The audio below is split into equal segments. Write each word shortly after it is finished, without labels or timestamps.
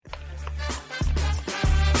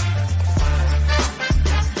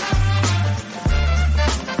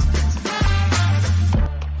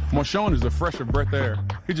Shown is a fresher breath of air.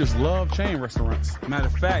 He just loved chain restaurants. Matter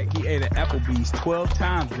of fact, he ate at Applebee's 12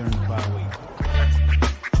 times during the bye week.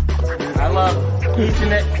 I love each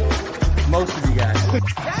and most of you guys. That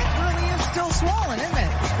really is still swollen, isn't it?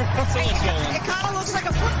 It kind of looks like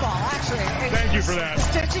a football, actually. Thank you for that. The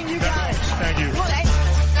stitching, you got it. Thank you. Well,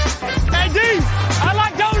 Hey, D, I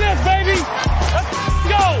like donuts, baby. Let's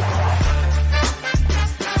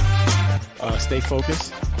go. Stay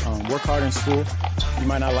focused. Work hard in school. You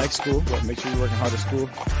might not like school, but make sure you're working hard at school.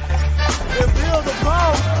 Them bills are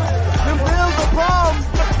problems. Them bills are problems.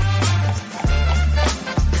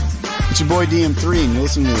 It's your boy DM3, and you're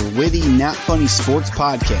listening to the Witty Not Funny Sports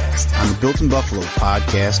Podcast on the Built in Buffalo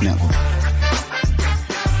Podcast Network.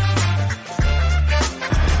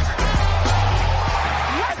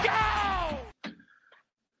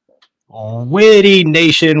 Witty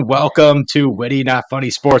Nation, welcome to Witty Not Funny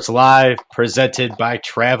Sports Live, presented by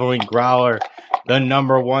Traveling Growler, the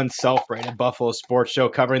 #1 self-rated Buffalo sports show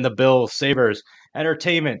covering the Bills, Sabres,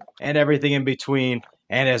 entertainment, and everything in between.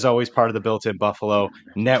 And as always, part of the Built in Buffalo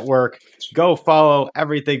Network. Go follow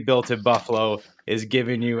everything Built in Buffalo is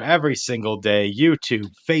giving you every single day. YouTube,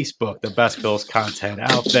 Facebook, the best Bills content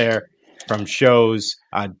out there, from shows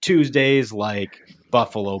on Tuesdays like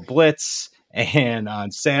Buffalo Blitz, and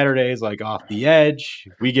on Saturdays, like Off the Edge.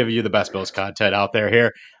 We give you the best Bills content out there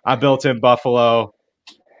here on Built in Buffalo.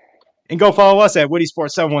 And go follow us at Witty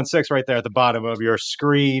Sports 716 right there at the bottom of your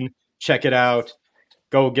screen. Check it out.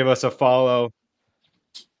 Go give us a follow.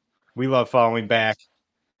 We love following back.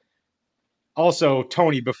 Also,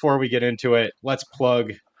 Tony, before we get into it, let's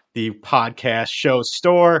plug the podcast show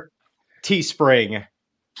store, teespring.com.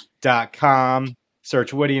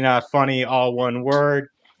 Search Witty Not Funny, all one word.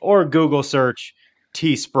 Or Google search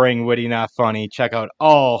Teespring Witty Not Funny. Check out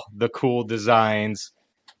all the cool designs,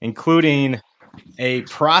 including a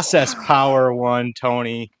Process Power one,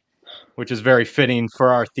 Tony, which is very fitting for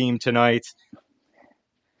our theme tonight.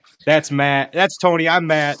 That's Matt. That's Tony. I'm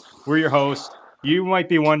Matt. We're your host. You might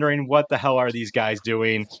be wondering, what the hell are these guys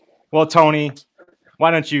doing? Well, Tony, why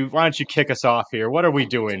don't you kick us off here? What are we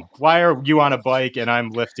doing? Why are you on a bike and I'm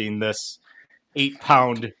lifting this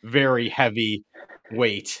 8-pound, very heavy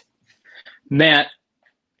weight? Matt,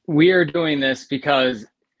 we are doing this because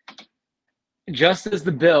just as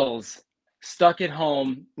the Bills, stuck at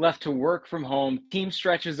home, left to work from home, team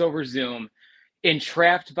stretches over Zoom,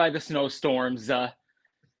 entrapped by the snowstorms,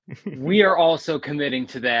 we are also committing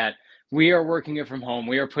to that. We are working it from home.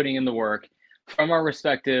 We are putting in the work from our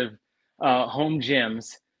respective home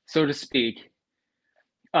gyms, so to speak,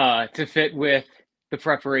 to fit with the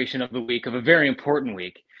preparation of the week, of a very important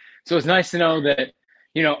week. So it's nice to know that,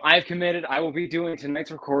 you know, I've committed. I will be doing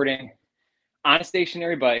tonight's recording on a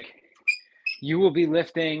stationary bike. You will be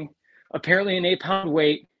lifting apparently an 8-pound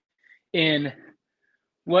weight in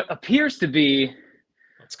what appears to be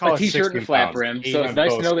a t-shirt and a flat brim. So it's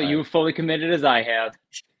nice to know that you have fully committed as I have.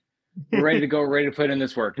 We're ready to go, ready to put in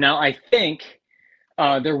this work. Now, I think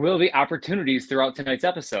there will be opportunities throughout tonight's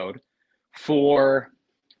episode for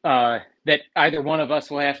that either one of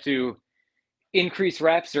us will have to increase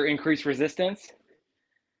reps or increase resistance.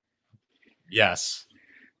 Yes.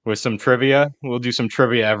 With some trivia. We'll do some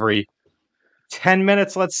trivia every 10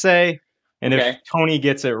 minutes, let's say. And Okay. If Tony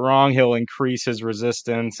gets it wrong, he'll increase his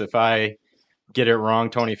resistance. If I get it wrong,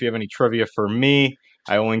 Tony, if you have any trivia for me,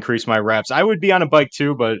 I will increase my reps. I would be on a bike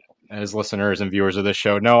too, but as listeners and viewers of this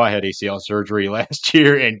show know, I had ACL surgery last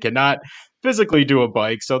year and cannot physically do a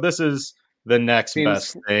bike. So this is the next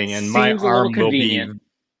best thing. And my arm will be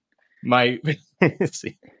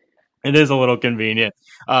it is a little convenient.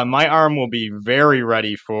 My arm will be very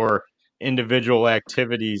ready for individual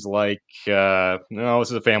activities like, this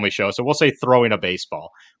is a family show, so we'll say throwing a baseball.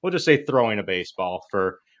 We'll just say throwing a baseball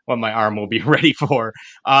for what my arm will be ready for.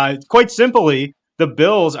 Quite simply, the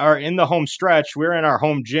Bills are in the home stretch. We're in our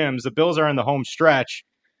home gyms. The Bills are in the home stretch.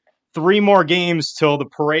 3 more games till the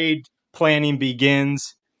parade planning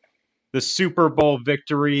begins. The Super Bowl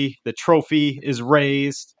victory, the trophy is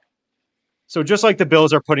raised. So just like the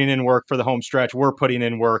Bills are putting in work for the home stretch, we're putting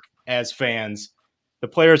in work as fans. The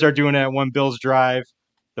players are doing it at One Bills Drive.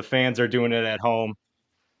 The fans are doing it at home.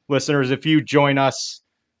 Listeners, if you join us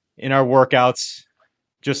in our workouts,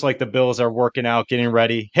 just like the Bills are working out, getting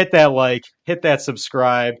ready, hit that like, hit that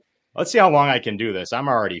subscribe. Let's see how long I can do this. I'm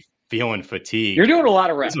already feeling fatigued. You're doing a lot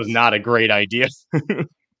of reps. This was not a great idea.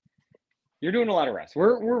 You're doing a lot of reps.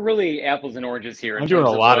 We're really apples and oranges here. I'm doing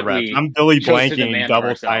a lot of reps. I'm Billy blanking,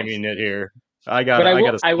 double timing it here.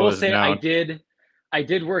 I will say I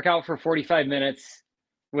did work out for 45 minutes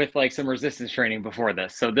with like some resistance training before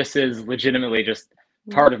this. So this is legitimately just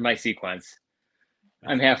part of my sequence.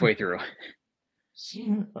 I'm halfway through.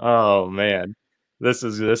 Oh man, this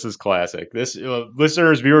is classic. This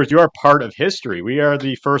listeners, viewers, you are part of history. We are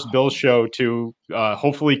the first Bills show to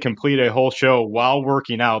hopefully complete a whole show while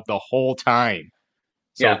working out the whole time.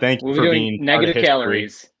 So Yeah, thank you we'll be for doing being part of negative history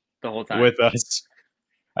calories the whole time. with us.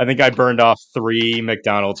 I think I burned off 3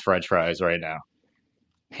 McDonald's French fries right now.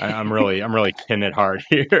 I'm really hitting it hard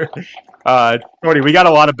here. Tony, we got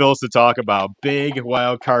a lot of Bills to talk about. Big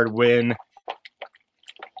wild card win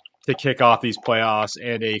to kick off these playoffs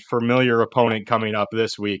and a familiar opponent coming up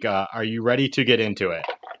this week. Are you ready to get into it?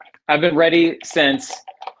 I've been ready since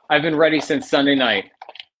Sunday night.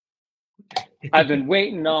 I've been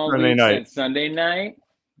waiting all week since Sunday night.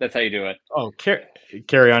 That's how you do it. Oh,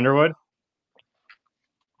 Carrie Underwood?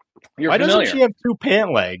 You're Why familiar. doesn't she have 2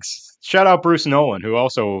 pant legs? Shout out Bruce Nolan, who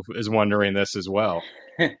also is wondering this as well.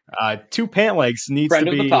 2 pant legs needs Friend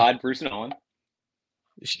to be... of the pod, Bruce Nolan.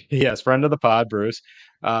 Yes, friend of the pod, Bruce.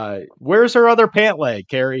 Where's her other pant leg,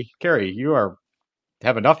 Carrie? Carrie, you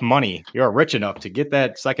have enough money. You are rich enough to get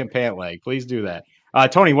that second pant leg. Please do that.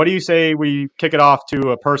 Tony, what do you say we kick it off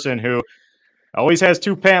to a person who always has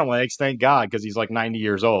 2 pant legs, thank God, because he's like 90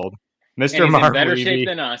 years old. Mr. And he's Marv in better Levy, shape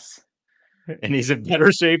than us. And he's in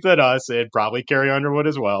better shape than us, and probably Carrie Underwood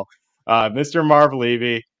as well. Mr. Marv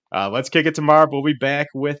Levy, let's kick it to Marv. We'll be back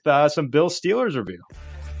with some Bills Steelers review.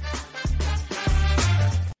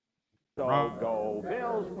 So go,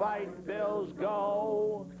 Bills fight, Bills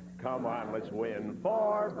go. Come on, let's win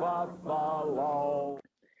for Buffalo.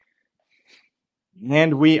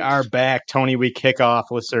 And we are back. Tony, we kick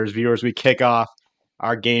off, listeners, viewers, we kick off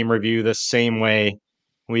our game review the same way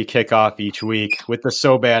we kick off each week with the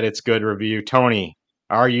So Bad It's Good review. Tony,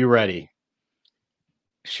 are you ready?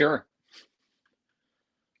 Sure.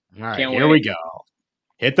 All right, Can't here wait. we go.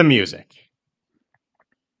 Hit the music.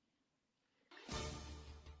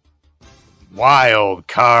 Wild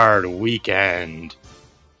Card Weekend.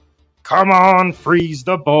 Come on, freeze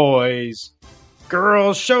the boys.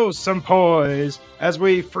 Girls, show some poise as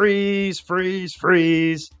we freeze, freeze,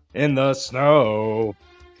 freeze in the snow.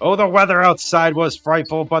 Oh, the weather outside was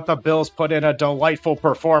frightful, but the Bills put in a delightful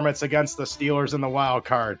performance against the Steelers in the wild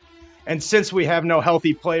card. And since we have no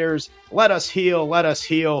healthy players, let us heal, let us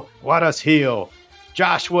heal, let us heal.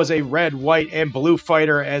 Josh was a red, white, and blue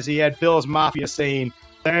fighter as he had Bills Mafia saying,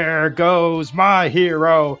 "There goes my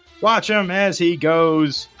hero. Watch him as he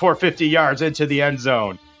goes for 50 yards into the end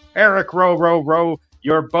zone. Eric, row, row, row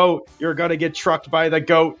your boat. You're going to get trucked by the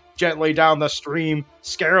goat gently down the stream.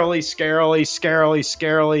 Scarily, scarily, scarily,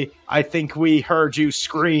 scarily. I think we heard you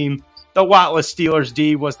scream." The Watless Steelers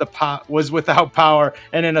D was without power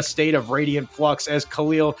and in a state of radiant flux as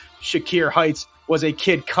Khalil Shakir Heights was a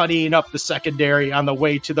kid cutting up the secondary on the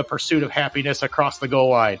way to the pursuit of happiness across the goal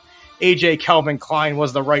line. AJ Calvin Klein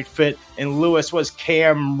was the right fit, and Lewis was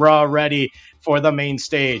camera ready for the main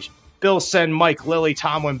stage. Bills send Mike Lily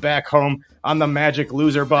Tomlin back home on the Magic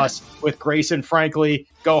Loser bus with Grayson Franklin.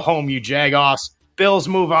 Go home, you Jagoffs. Bills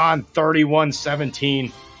move on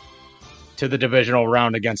 31-17 to the divisional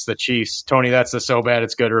round against the Chiefs. Tony, that's the So Bad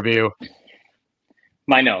It's Good review.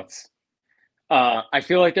 My notes. I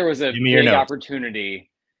feel like there was a big opportunity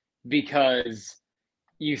because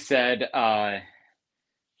you said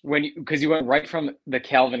because you went right from the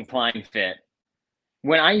Calvin Klein fit.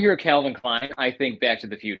 When I hear Calvin Klein, I think Back to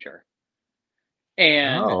the Future.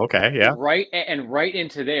 And okay, yeah. Right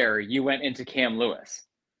into there, you went into Cam Lewis.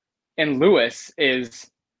 And Lewis is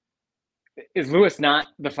Lewis not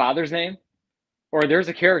the father's name? Or there's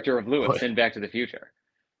a character of Lewis in Back to the Future.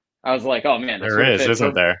 I was like, oh man, there is,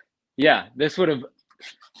 isn't there? Yeah, this would have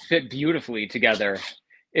fit beautifully together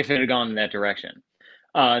if it had gone in that direction.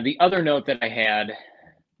 The other note that I had,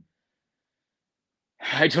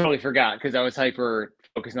 I totally forgot because I was hyper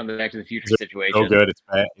focused on the Back to the Future situation. So good, it's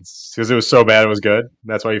bad. It's because it was so bad it was good.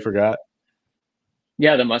 That's why you forgot.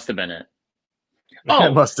 Yeah, that must have been it. Oh,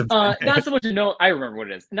 that must have been not so much a note. I remember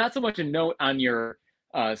what it is. Not so much a note on your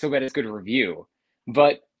So Bad It's Good review,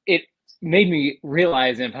 but it made me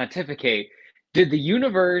realize and pontificate: did the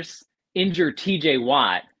universe injure T.J.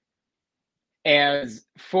 Watt as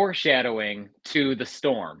foreshadowing to the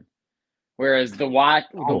storm? Whereas the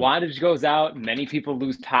wattage goes out, many people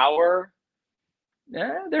lose power.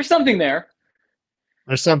 There's something there.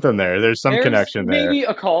 There's something there. There's some connection there. Maybe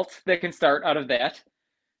a cult that can start out of that.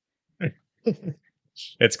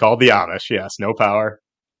 It's called the Amish. Yes, no power.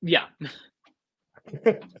 Yeah.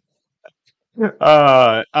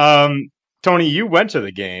 Tony, you went to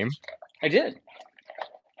the game. I did.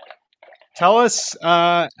 Tell us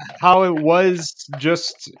how it was,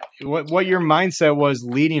 just what your mindset was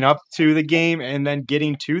leading up to the game and then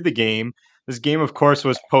getting to the game. This game, of course,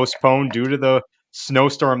 was postponed due to the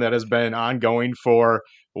snowstorm that has been ongoing for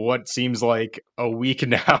what seems like a week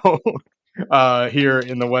now here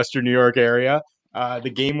in the Western New York area.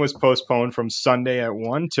 The game was postponed from Sunday at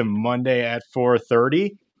 1 to Monday at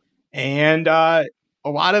 4:30. And a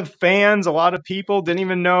lot of fans, a lot of people didn't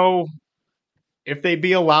even know if they'd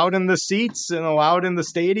be allowed in the seats and allowed in the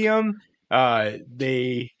stadium. Fans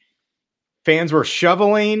were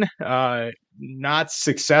shoveling, not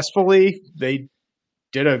successfully. They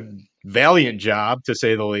did a valiant job, to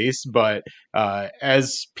say the least. But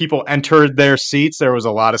as people entered their seats, there was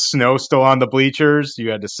a lot of snow still on the bleachers. You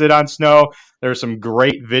had to sit on snow. There are some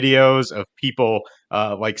great videos of people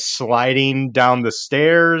like sliding down the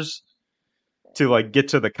stairs to like get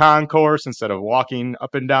to the concourse instead of walking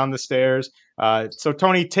up and down the stairs. So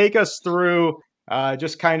Tony, take us through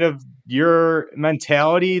just kind of your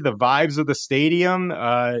mentality, the vibes of the stadium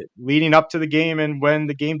leading up to the game and when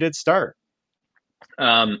the game did start.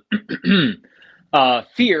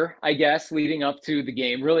 Fear, I guess, leading up to the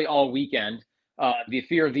game, really all weekend. The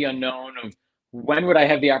fear of the unknown, of when would I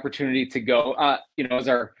have the opportunity to go. As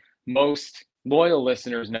our most loyal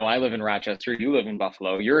listeners know, I live in Rochester, you live in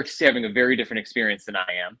Buffalo. You're having a very different experience than I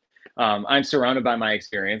am. I'm surrounded by my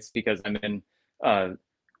experience because I'm in a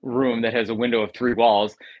room that has a window of 3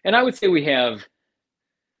 walls. And I would say we have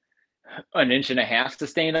an inch and a half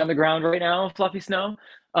sustained on the ground right now of fluffy snow,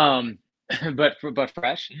 but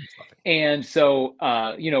fresh. And so,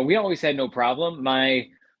 we always had no problem. My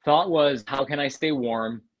thought was, how can I stay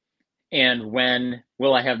warm? And when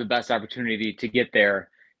will I have the best opportunity to get there,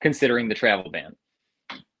 considering the travel ban?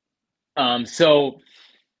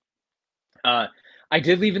 I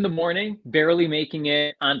did leave in the morning, barely making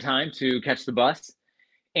it on time to catch the bus,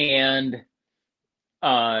 and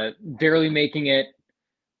barely making it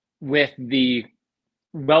with the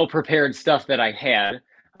well-prepared stuff that I had.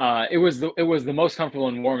 It was the most comfortable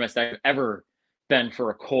and warmest I've ever been for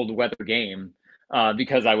a cold weather game,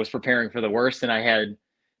 because I was preparing for the worst and I had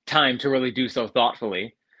time to really do so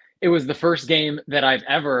thoughtfully. It was the first game that I've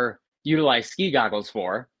ever utilized ski goggles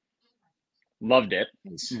for. Loved it.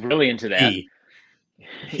 Really into that.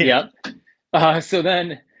 Yep. So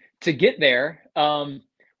then to get there,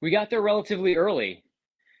 we got there relatively early,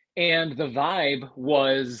 and the vibe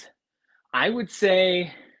was, I would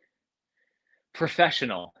say,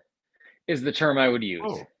 professional is the term I would use.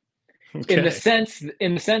 Oh, okay. in the sense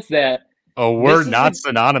that a word not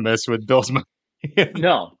synonymous with Bill's.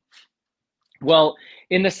 No. Well,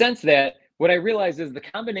 in the sense that what I realized is the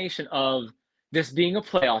combination of this being a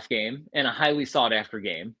playoff game and a highly sought after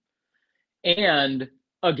game, and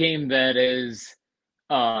a game that is,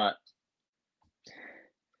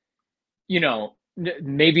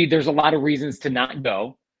 maybe there's a lot of reasons to not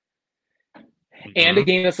go, and a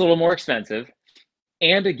game that's a little more expensive,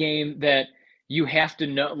 and a game that you have to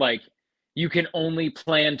know, like, you can only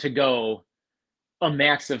plan to go a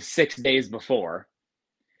max of 6 days before.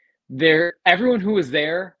 Everyone who was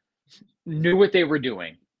there knew what they were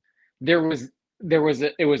doing. It was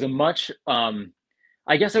a much,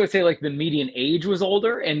 I guess I would say, like, the median age was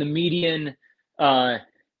older, and the median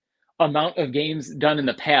amount of games done in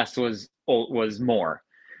the past was more.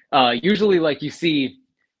 Usually, like, you see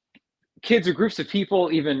kids or groups of people,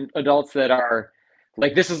 even adults, that are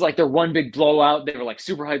like, this is like their one big blowout. They were like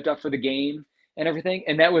super hyped up for the game and everything.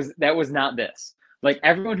 And that was not this. Like,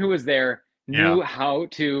 everyone who was there knew how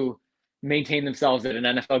to maintain themselves at an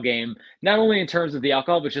NFL game, not only in terms of the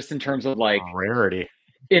alcohol, but just in terms of, like, rarity.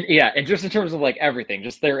 And just in terms of, like, everything.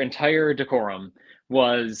 Just their entire decorum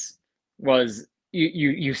was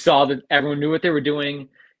you saw that everyone knew what they were doing,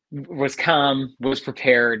 was calm, was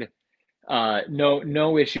prepared.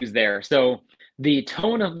 No issues there. So the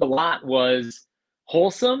tone of the lot was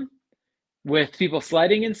wholesome, with people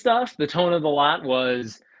sledding and stuff. The tone of the lot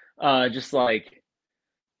was just like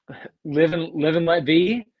live and let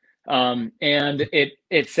be. And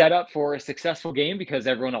it set up for a successful game because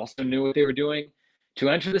everyone also knew what they were doing. To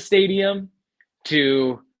enter the stadium,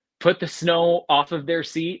 to put the snow off of their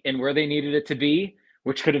seat and where they needed it to be,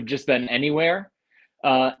 which could have just been anywhere,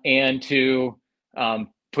 and to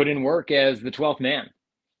put in work as the 12th man.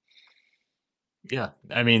 Yeah,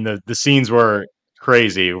 I mean, the scenes were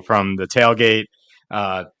crazy, from the tailgate,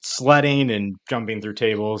 sledding and jumping through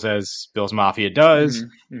tables as Bill's Mafia does,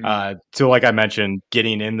 to, like I mentioned,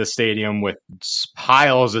 getting in the stadium with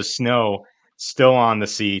piles of snow still on the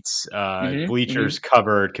seats, bleachers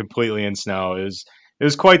covered completely in snow. It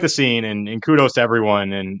was quite the scene, and kudos to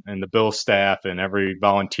everyone and the Bills staff and every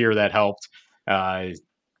volunteer that helped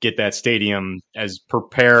get that stadium as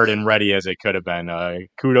prepared and ready as it could have been.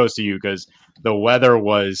 Kudos to you, because the weather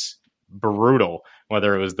was brutal,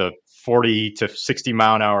 whether it was the 40 to 60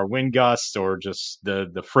 mile an hour wind gusts or just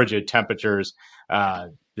the frigid temperatures.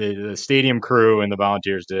 The stadium crew and the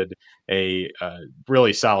volunteers did a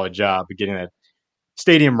really solid job of getting that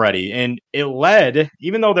stadium ready. And it led,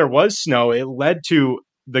 even though there was snow, it led to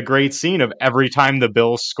the great scene of every time the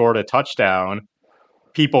Bills scored a touchdown,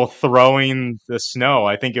 people throwing the snow.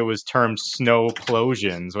 I think it was termed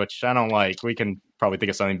snowplosions, which I don't like. We can probably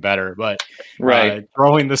think of something better, but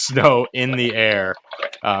throwing the snow in the air.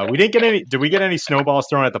 We didn't get any. Did we get any snowballs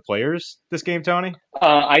thrown at the players this game, Tony?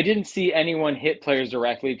 I didn't see anyone hit players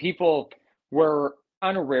directly. People were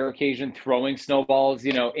on a rare occasion throwing snowballs,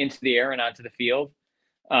 into the air and onto the field.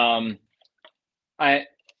 It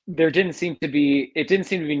didn't seem to be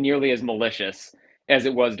nearly as malicious as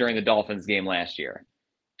it was during the Dolphins game last year.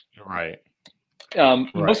 Right.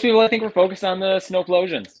 Most people, I think, were focused on the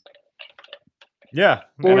snowplosions. Yeah,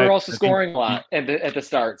 but we were also scoring a lot at the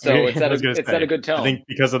start, so it set a good tone. I think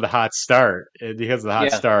because of the hot start,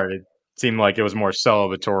 it seemed like it was more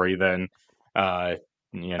celebratory than,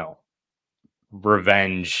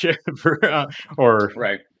 revenge or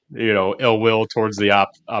ill will towards the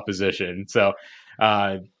opposition. So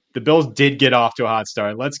the Bills did get off to a hot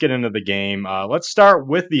start. Let's get into the game. Let's start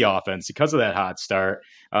with the offense because of that hot start.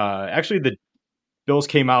 Actually, the Bills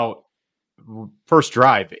came out first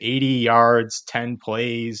drive, 80 yards, 10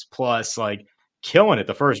 plays plus, like killing it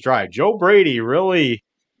the first drive. Joe Brady really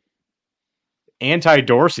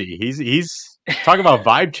anti-Dorsey. He's talking about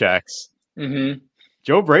vibe checks. Mm-hmm.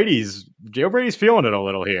 Joe Brady's feeling it a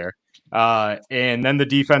little here. And then the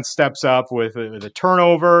defense steps up with a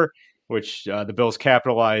turnover, which the Bills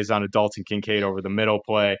capitalize on a Dalton Kincaid over the middle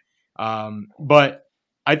play. But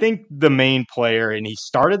I think the main player, and he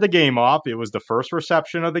started the game off, it was the first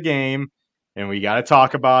reception of the game, and we got to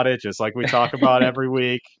talk about it just like we talk about every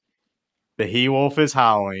week. The He-Wolf is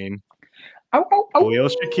howling. Ow, ow, ow. Khalil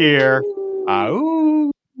Shakir.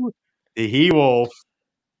 Ow. The He-Wolf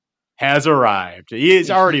has arrived. He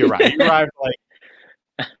has already arrived. He arrived like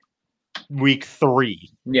week 3.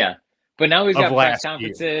 Yeah. But now he's got press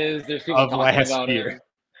conferences. There's people talking about him.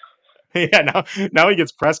 Yeah, now he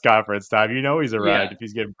gets press conference time. He's arrived if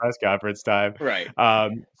he's getting press conference time. Right.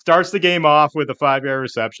 Starts the game off with a 5-yard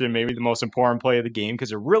reception, maybe the most important play of the game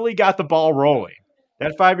because it really got the ball rolling.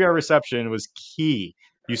 That 5-yard reception was key.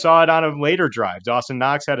 You saw it on a later drive. Dawson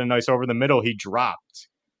Knox had a nice over the middle. He dropped.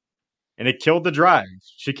 And it killed the drive.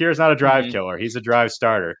 Shakir's not a drive killer. He's a drive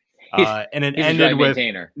starter. And it ended with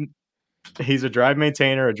he's a drive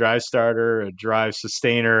maintainer, a drive starter, a drive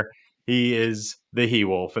sustainer. He is the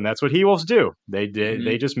He-Wolf, and that's what He-Wolves do. They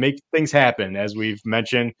just make things happen, as we've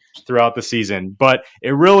mentioned throughout the season. But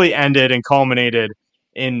it really ended and culminated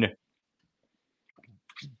in,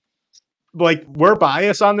 like, we're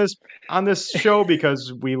biased on this show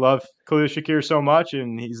because we love Khalil Shakir so much,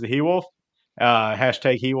 and he's the He-Wolf.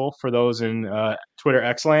 Hashtag He-Wolf for those in Twitter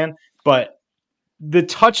Xland. But the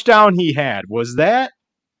touchdown he had, was that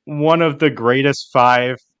one of the greatest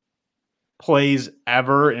 5 plays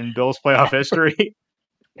ever in Bills playoff history?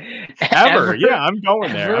 Ever. Yeah, I'm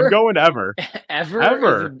going there. I'm going ever.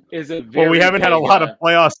 Ever is a very we haven't had a lot of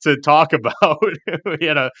playoffs to talk about. we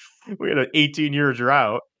had an 18-year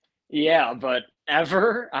drought. Yeah, but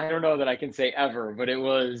ever? I don't know that I can say ever, but it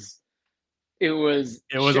was electric.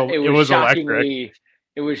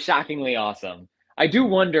 It was shockingly awesome. I do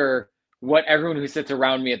wonder what everyone who sits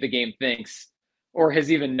around me at the game thinks, or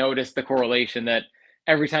has even noticed the correlation that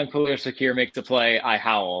every time Khalil Shakir makes a play, I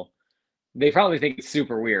howl. They probably think it's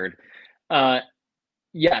super weird.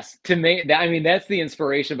 Yes, to me, that's the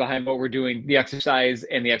inspiration behind what we're doing, the exercise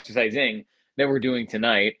and the exercising that we're doing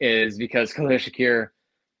tonight, is because Khalil Shakir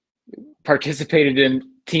participated in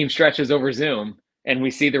team stretches over Zoom, and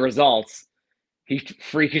we see the results. He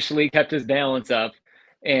freakishly kept his balance up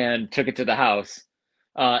and took it to the house.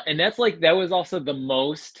 And that was also the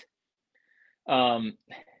most, that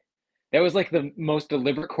was like the most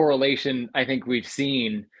deliberate correlation I think we've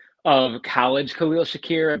seen of college Khalil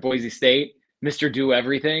Shakir at Boise State, Mr. Do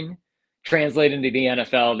Everything, translate into the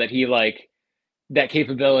NFL, that he that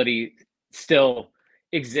capability still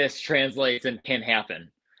exists, translates, and can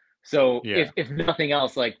happen. So if nothing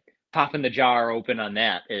else, popping the jar open on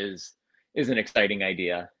that is an exciting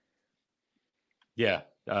idea. Yeah.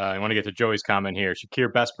 I want to get to Joey's comment here.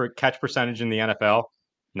 Shakir, best catch percentage in the NFL.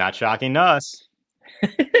 Not shocking to us.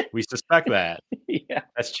 We suspect that. Yeah.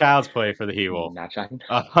 That's child's play for the He-Wolf. Not shocking.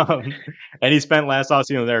 And he spent last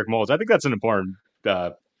offseason with Eric Moulds. I think that's an important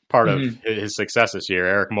part of his success this year.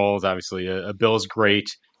 Eric Moulds, obviously a Bills great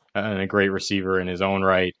and a great receiver in his own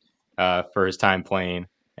right for his time playing.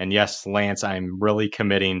 And yes, Lance, I'm really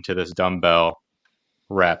committing to this dumbbell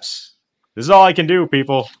reps This is all I can do,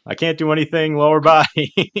 people. I can't do anything lower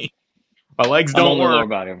body. My legs I'm don't only lower work.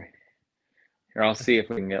 body over here. I'll see if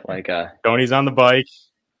we can get like a. Tony's on the bike.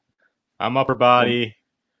 I'm upper body.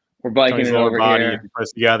 We're biking Tony's it lower over body. If here. you put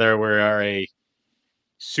us together, we are a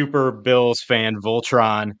super Bills fan,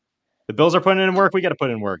 Voltron. The Bills are putting in work. We got to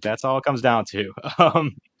put in work. That's all it comes down to.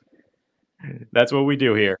 That's what we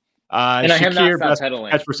do here. And I have not Shakir, stopped best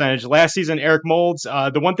pedaling. catch percentage. Last season, Eric Moulds.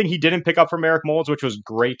 The one thing he didn't pick up from Eric Moulds, which was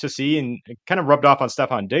great to see and it kind of rubbed off on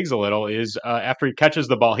Stephon Diggs a little, is after he catches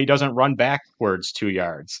the ball, he doesn't run backwards 2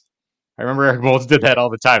 yards. I remember Eric Moulds did that all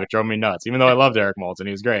the time. It drove me nuts, even though I loved Eric Moulds and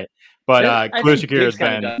he was great. But I Khalil think Shakir Diggs has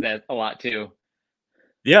kind of been. does that a lot too.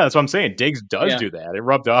 Yeah, that's what I'm saying. Diggs does Yeah. do that. It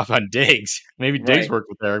rubbed off on Diggs. Maybe Diggs Right. worked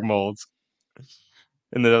with Eric Moulds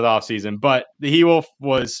in the offseason. But the He-Wolf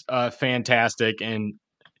was fantastic. And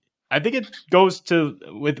I think it goes to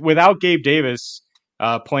without Gabe Davis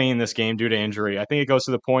playing this game due to injury. I think it goes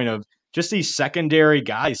to the point of just these secondary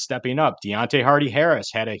guys stepping up. Deontay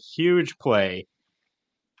Hardy-Harris had a huge play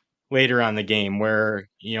later on the game where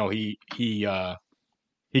he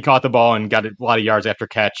caught the ball and got a lot of yards after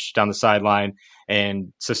catch down the sideline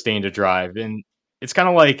and sustained a drive. And it's kind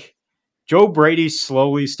of like Joe Brady's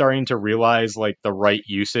slowly starting to realize like the right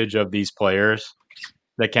usage of these players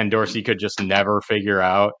that Ken Dorsey could just never figure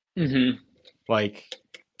out. Mm-hmm. Like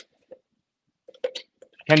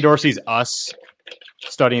Ken Dorsey's us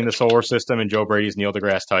studying the solar system and Joe Brady's Neil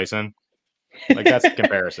deGrasse Tyson. Like that's the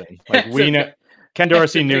comparison. Like Ken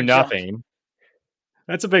Dorsey knew nothing.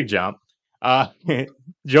 That's a big jump.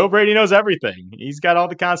 Joe Brady knows everything. He's got all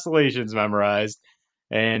the constellations memorized,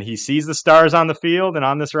 and he sees the stars on the field and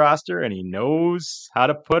on this roster, and he knows how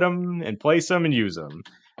to put them and place them and use them.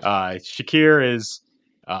 Shakir is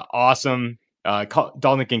awesome.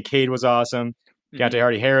 Dalton Kincaid was awesome. Deontay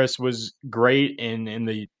Hardy-Harris was great in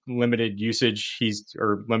the limited usage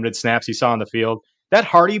or limited snaps he saw on the field. That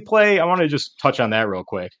Hardy play, I want to just touch on that real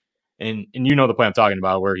quick. And you know the play I'm talking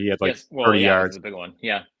about where he had like 30 yards. The big one.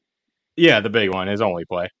 Yeah. Yeah, the big one, his only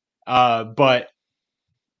play. But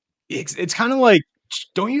it's kind of like,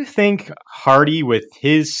 don't you think Hardy, with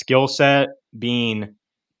his skill set being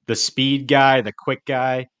the speed guy, the quick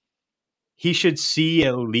guy, he should see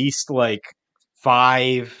at least like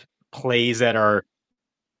 5 plays that are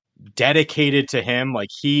dedicated to him? Like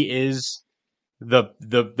he is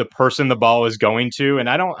the person the ball is going to. And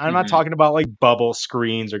I'm not talking about like bubble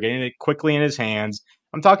screens or getting it quickly in his hands.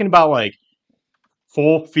 I'm talking about like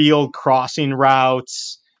full field crossing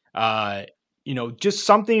routes, just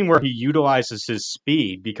something where he utilizes his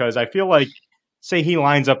speed, because I feel like, say he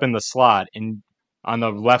lines up in the slot and on the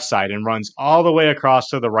left side and runs all the way across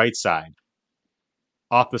to the right side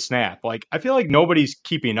off the snap. Like, I feel like nobody's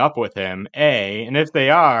keeping up with him, and if they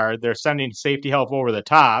are, they're sending safety help over the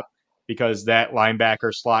top because that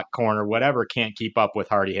linebacker, slot corner, whatever, can't keep up with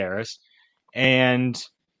Hardy-Harris. And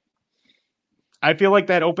I feel like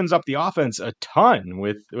that opens up the offense a ton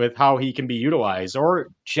with how he can be utilized, or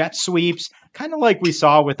jet sweeps, kind of like we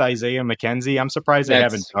saw with Isaiah McKenzie. I'm surprised they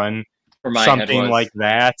haven't done something like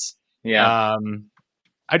that. Yeah.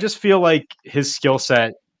 I just feel like his skill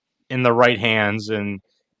set in the right hands, and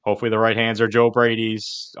hopefully the right hands are Joe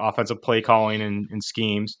Brady's offensive play calling and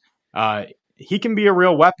schemes. He can be a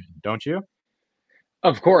real weapon, don't you?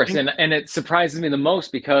 Of course. And it surprises me the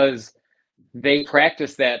most because they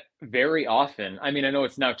practice that very often. I mean, I know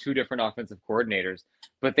it's now 2 different offensive coordinators,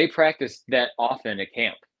 but they practiced that often at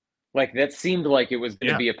camp. Like that seemed like it was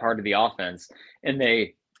going to be a part of the offense, and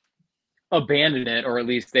they abandoned it, or at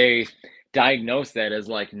least they diagnosed that as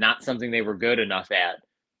like not something they were good enough at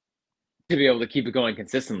to be able to keep it going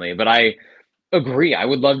consistently. But I agree. I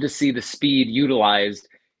would love to see the speed utilized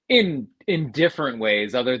in different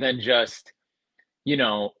ways other than just,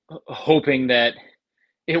 hoping that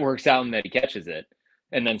it works out and that he catches it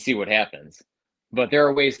and then see what happens. But there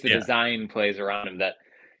are ways to design plays around him that,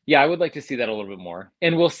 I would like to see that a little bit more.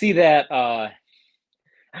 And we'll see that. I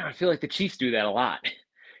feel like the Chiefs do that a lot.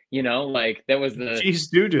 Like that was the Chiefs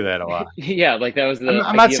do that a lot. Yeah, like that was the.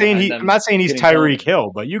 I'm not saying he's Tyreek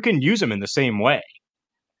Hill, but you can use him in the same way.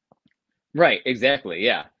 Right. Exactly.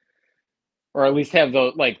 Yeah. Or at least have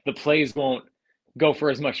the plays won't go for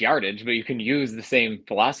as much yardage, but you can use the same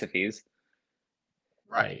philosophies.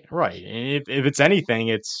 Right. And if it's anything,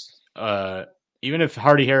 it's even if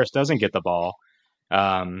Hardy-Harris doesn't get the ball,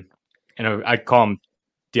 and I call him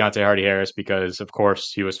Deontay Hardy-Harris because, of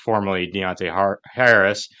course, he was formerly Deontay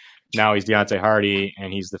Harris. Now he's Deontay Hardy,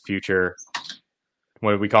 and he's the future.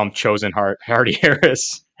 What do we call him? Chosen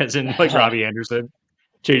Hardy-Harris, as in like Robbie Anderson.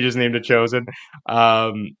 Changed his name to Chosen.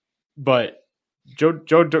 But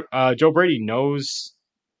Joe Brady knows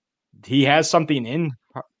he has something in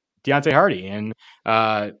Deontay Hardy, and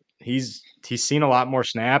he's seen a lot more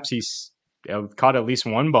snaps. He's caught at least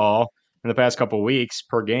one ball in the past couple of weeks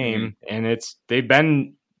per game, and they've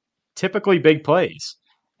been typically big plays.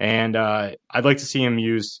 And I'd like to see him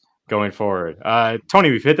used going forward.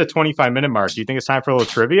 Tony, we've hit the 25-minute mark. Do you think it's time for a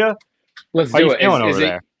little trivia? Let's How do you it. feeling over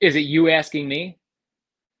there? Is it you asking me?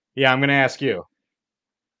 Yeah, I'm going to ask you.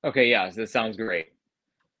 Okay, yeah, that sounds great.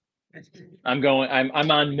 I'm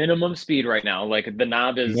on minimum speed right now. Like the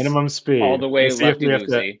knob is Minimum speed. all the way We'll see if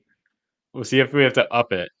lefty-loosey. We'll see if we have to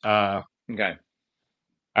up it. Okay.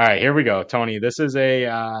 All right, here we go, Tony. This is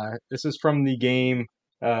from the game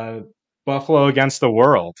Buffalo against the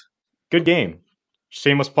World. Good game.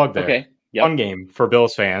 Shameless plug there. Okay. Yep. Fun game for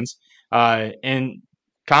Bills fans. And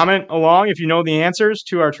comment along if you know the answers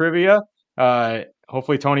to our trivia.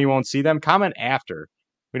 Hopefully Tony won't see them. Comment after.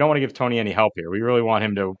 We don't want to give Tony any help here. We really want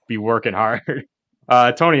him to be working hard.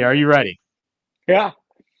 Tony, are you ready? Yeah.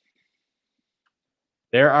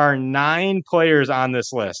 There are 9 players on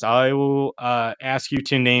this list. I will ask you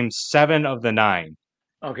to name 7 of the 9.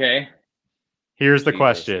 Okay. Here's the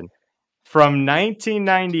question. From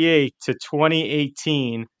 1998 to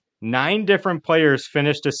 2018, 9 different players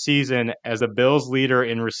finished a season as the Bills' leader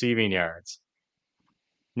in receiving yards.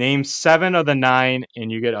 Name 7 of the 9, and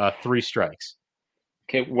you get 3 strikes.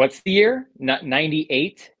 Okay, what's the year?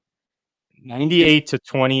 98? 98 to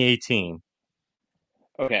 2018.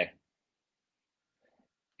 Okay.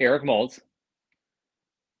 Eric Moulds.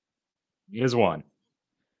 Is one.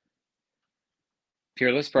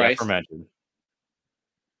 Peerless Price. Aforementioned.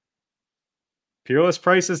 Peerless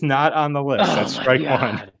Price is not on the list. That's strike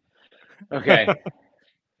one. Okay.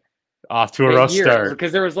 Off to a rough start.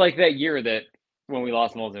 Because there was like that year that when we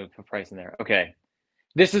lost Moulds and put Price in there. Okay.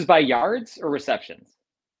 This is by yards or receptions?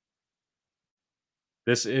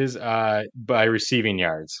 This is by receiving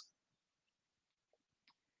yards.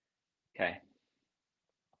 Okay.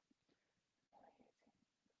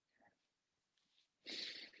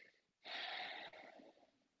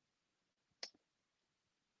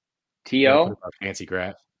 T.O.? Fancy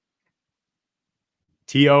graph.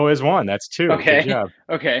 T.O. is one. That's 2. Okay. Good job.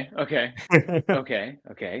 Okay. Okay.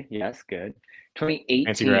 Yes, good. 2018.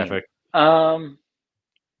 Fancy graphic.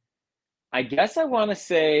 I guess I want to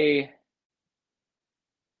say.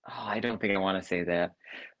 Oh, I don't think I want to say that.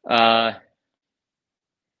 I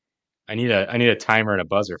need a timer and a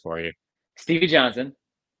buzzer for you. Stevie Johnson.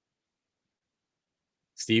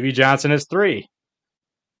 Stevie Johnson is 3.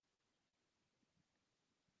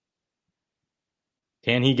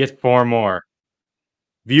 Can he get 4 more?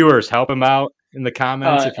 Viewers, help him out in the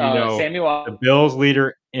comments if you know the Bills'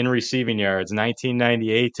 leader in receiving yards,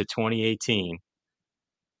 1998 to 2018.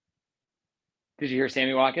 Did you hear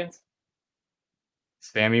Sammy Watkins?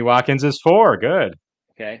 Sammy Watkins is 4. Good.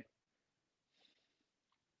 Okay.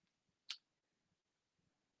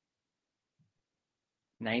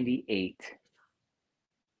 '98.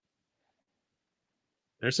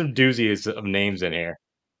 There's some doozies of names in here.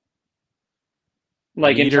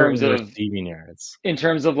 Like leader in terms of receiving yards. In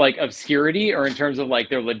terms of like obscurity, or in terms of like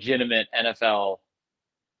they're legitimate NFL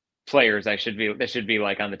players, that should be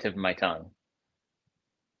like on the tip of my tongue.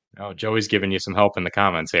 Oh, Joey's giving you some help in the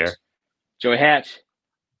comments here. Joey Hatch.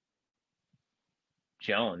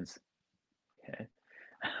 Jones. Okay.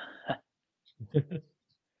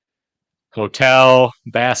 Hotel,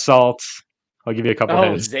 bath salts. I'll give you a couple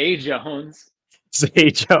hints. Zay Jones. Zay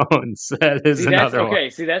Jones. That is another one. Okay,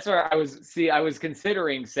 see, that's where I was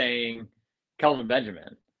considering saying Kelvin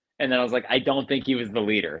Benjamin. And then I was like, I don't think he was the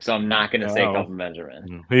leader, so I'm not going to say Kelvin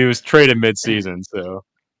Benjamin. He was traded mid-season, so.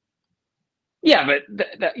 Yeah,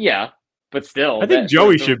 but still. I think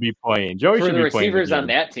Joey should be playing. Joey should be playing. For the receivers on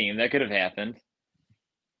that team, that could have happened.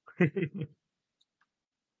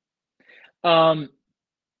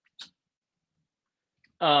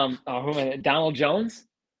 Donald Jones?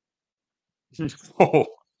 Oh,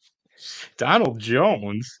 Donald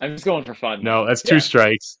Jones? I'm just going for fun. No, that's 2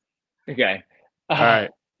 strikes. Okay. All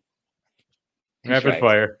right. Rapid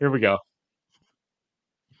fire. Here we go.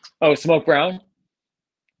 Oh, Smoke Brown?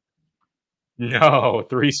 No,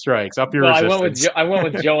 3 strikes. Up your resistance. I went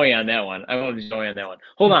with Joey on that one.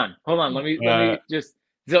 Hold on. Let me just.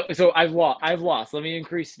 So I've lost. Let me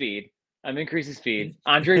increase speed. I'm increasing speed.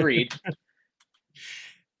 Andre Reed.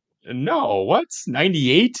 No, what?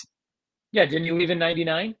 98? Yeah, didn't you leave in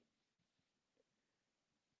 99?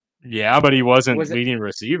 Yeah, but he wasn't leading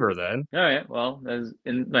receiver then. All right, well, that was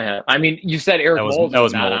in my head. I mean, you said Eric Moulds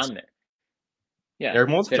was not on there. Yeah,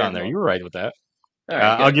 Eric Moulds was on there. You were right with that. All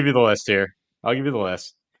right, I'll give you the list here.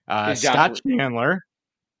 Scott Chandler.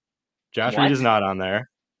 Josh Reed is not on there.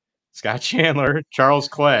 Scott Chandler. Charles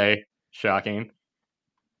Clay. Shocking.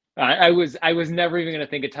 I was never even going to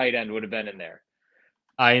think a tight end would have been in there.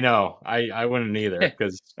 I know. I wouldn't either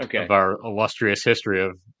because Okay. of our illustrious history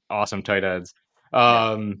of awesome tight ends.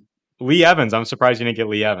 Yeah. Lee Evans. I'm surprised you didn't get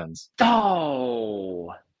Lee Evans.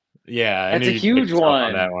 Oh, Yeah, I that's knew a you'd pick huge yourself on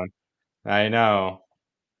one. that one. I know.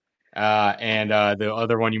 And the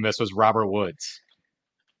other one you missed was Robert Woods.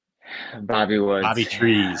 Bobby Woods. Bobby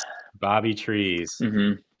Trees. Bobby Trees.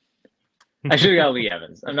 Mm-hmm. I should have got Lee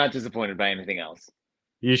Evans. I'm not disappointed by anything else.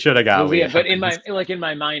 You should have got Lee Evans. But in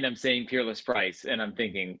my mind, I'm saying Peerless Price, and I'm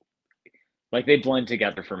thinking, like, they blend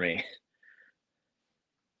together for me.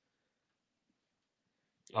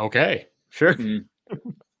 Okay, sure. Mhm.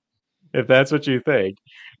 If that's what you think.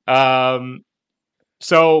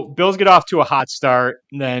 So Bills get off to a hot start,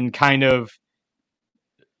 then kind of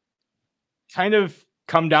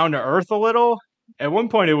come down to earth a little. At one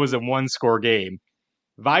point, it was a one-score game.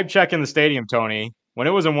 Vibe check in the stadium, Tony. When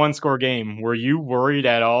it was a one-score game, were you worried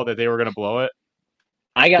at all that they were going to blow it?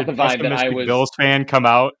 I got Did the vibe that I pessimistic was. Bills fan come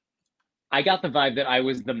out? I got the vibe that I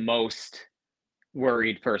was the most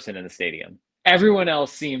worried person in the stadium. Everyone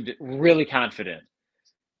else seemed really confident,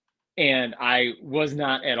 and I was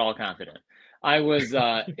not at all confident. I was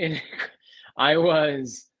I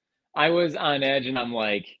was on edge, and I'm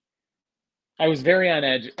like, I was very on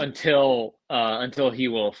edge until He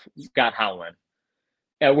Wolf got howling.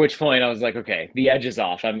 At which point I was like, okay, the edge is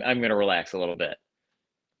off. I'm gonna relax a little bit.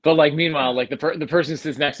 But like, meanwhile, like the person who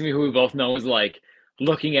sits next to me, who we both know, is like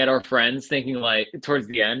looking at our friends, thinking like towards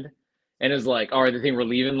the end, and is like, "All right, the thing we're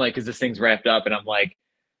leaving, like, is this thing's wrapped up?" And I'm like,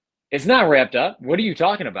 "It's not wrapped up. What are you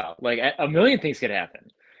talking about? Like, a million things could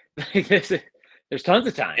happen. Like, there's tons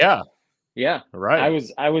of time." Yeah. Right. I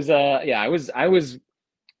was.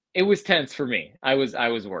 It was tense for me. I was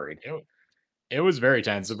worried. It was very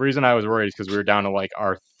tense. The reason I was worried is because we were down to like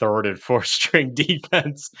our third and fourth string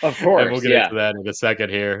defense. Of course, and we'll get into that in a second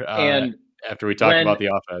here. And after we talk about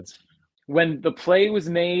the offense, when the play was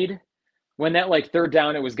made, when that like third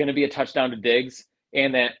down, it was going to be a touchdown to Diggs,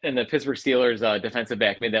 and the Pittsburgh Steelers defensive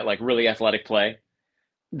back made that like really athletic play.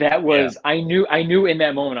 That was I knew in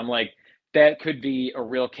that moment, I'm like, that could be a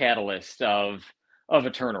real catalyst of a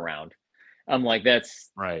turnaround. I'm like, that's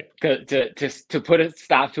right. To put a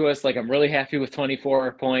stop to us. Like, I'm really happy with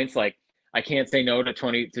 24 points. Like, I can't say no to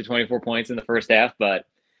 24 points in the first half, but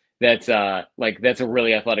that's a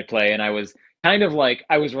really athletic play. And I was kind of like,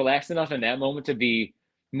 I was relaxed enough in that moment to be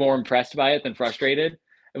more impressed by it than frustrated.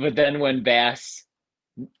 But then when Bass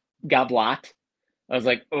got blocked, I was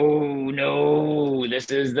like, oh no,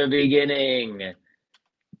 this is the beginning.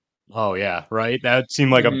 Oh yeah, right. That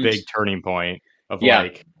seemed like a big turning point of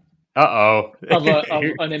like, of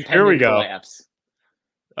an impending collapse.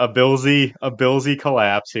 A Billsy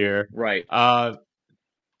collapse here. Right.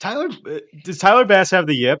 Does Tyler Bass have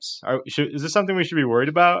the yips? Is this something we should be worried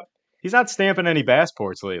about? He's not stamping any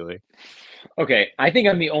passports lately. Okay, I think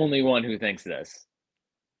I'm the only one who thinks this.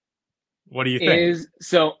 What do you think?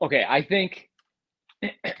 I think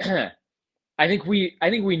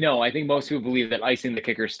we know. I think most people believe that icing the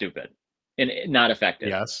kicker is stupid and not effective.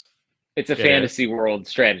 Yes. It's a fantasy world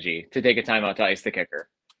strategy to take a timeout to ice the kicker.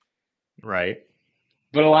 Right.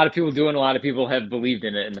 But a lot of people do, and a lot of people have believed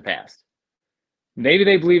in it in the past. Maybe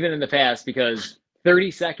they believe it in the past because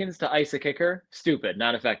 30 seconds to ice a kicker, stupid,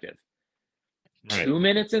 not effective. Right. 2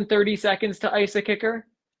 minutes and 30 seconds to ice a kicker,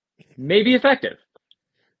 maybe effective.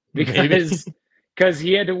 Because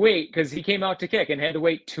he had to wait, because he came out to kick and had to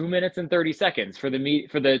wait 2 minutes and 30 seconds for the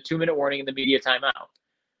 2-minute warning and the media timeout.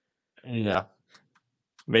 Yeah.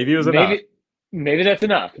 Maybe it was enough. Maybe that's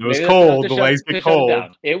enough. It was cold. The legs get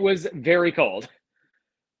cold. It was very cold.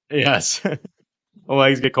 Yes. The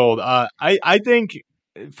legs get cold. I think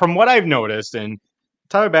from what I've noticed, and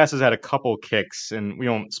Tyler Bass has had a couple kicks, and we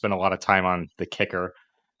don't spend a lot of time on the kicker.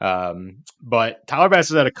 But Tyler Bass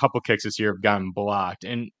has had a couple kicks this year have gotten blocked.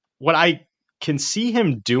 And what I can see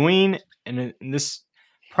him doing, and this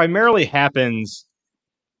primarily happens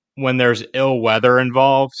when there's ill weather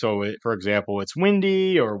involved. So, for example, it's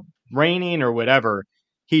windy or raining or whatever.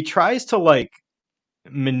 He tries to like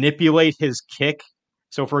manipulate his kick.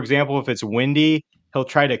 So, for example, if it's windy, he'll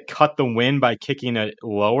try to cut the wind by kicking it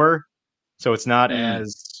lower, so it's not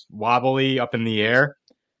as wobbly up in the air.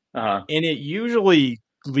 And it usually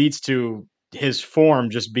leads to his form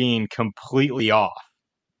just being completely off.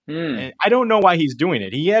 And I don't know why he's doing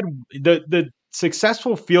it. He had the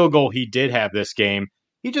successful field goal he did have this game.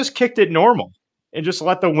 He just kicked it normal and just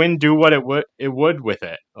let the wind do what it would with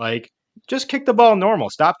it. Like, just kick the ball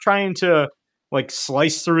normal. Stop trying to like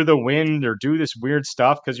slice through the wind or do this weird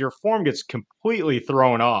stuff, because your form gets completely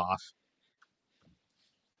thrown off.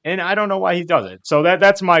 And I don't know why he does it. So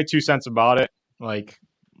that's my 2 cents about it. Like,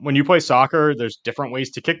 when you play soccer, there's different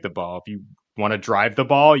ways to kick the ball. If you want to drive the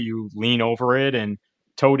ball, you lean over it and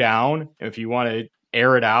toe down. If you want to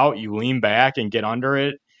air it out, you lean back and get under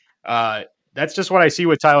it. That's just what I see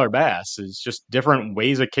with Tyler Bass, is just different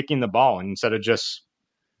ways of kicking the ball instead of just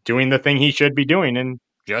doing the thing he should be doing and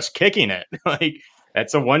just kicking it. Like,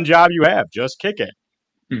 that's the one job you have, just kick it.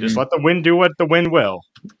 Just let the wind do what the wind will.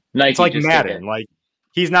 Nike, it's like just Madden. Like,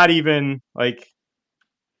 he's not even like,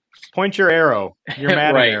 point your arrow, your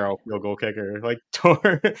Madden Right. arrow, field goal kicker. Like,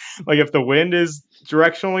 like if the wind is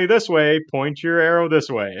directionally this way, point your arrow this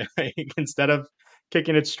way, like, instead of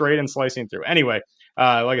kicking it straight and slicing through. Anyway,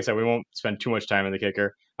 like I said, we won't spend too much time on the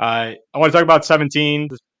kicker. I want to talk about 17,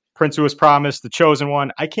 the Prince who was promised, the chosen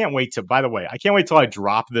one. I can't wait till I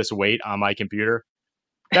drop this weight on my computer.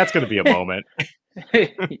 That's going to be a moment.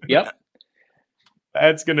 Yep.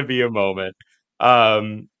 That's going to be a moment.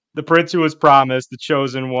 The Prince who was promised, the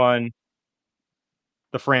chosen one,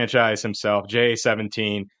 the franchise himself,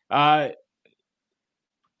 J17. I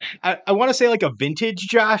want to say like a vintage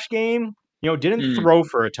Josh game. Didn't throw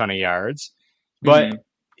for a ton of yards, but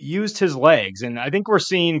used his legs. And I think we're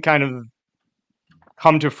seeing kind of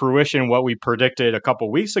come to fruition what we predicted a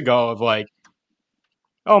couple weeks ago of like,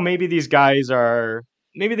 oh, maybe these guys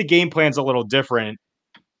maybe the game plan's a little different.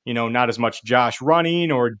 Not as much Josh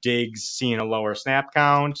running or Diggs seeing a lower snap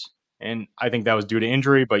count. And I think that was due to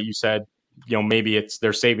injury, but you said, maybe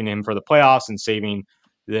they're saving him for the playoffs and saving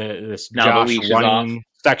this Josh running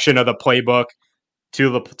section of the playbook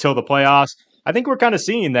till the playoffs. I think we're kind of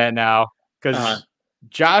seeing that now because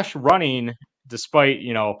Josh running, despite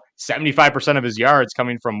 75% of his yards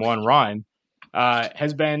coming from one run,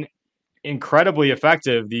 has been incredibly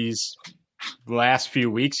effective these last few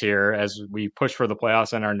weeks here as we push for the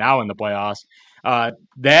playoffs and are now in the playoffs.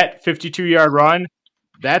 That 52-yard run,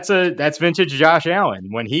 that's vintage Josh Allen.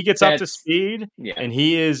 When he gets up to speed and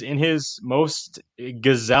he is in his most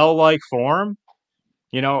gazelle-like form,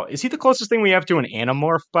 is he the closest thing we have to an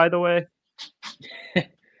Animorph, by the way?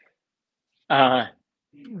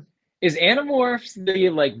 Is Animorphs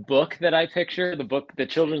the book that I picture, the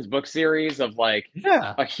children's book series of a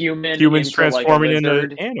humans transforming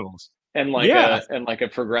into animals and a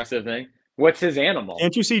progressive thing? What's his animal?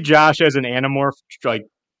 Can't you see Josh as an Animorph, like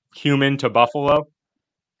human to buffalo?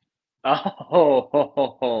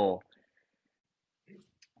 Oh.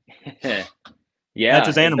 Yeah, that's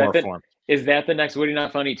his Animorph form. Is that the next Woody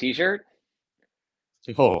Not Funny T-shirt?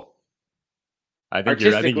 Oh, I think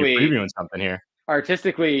you're previewing something here.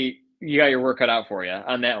 Artistically, you got your work cut out for you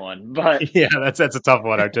on that one, but yeah, that's a tough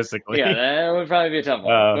one artistically. Yeah, that would probably be a tough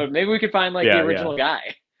one. But maybe we could find the original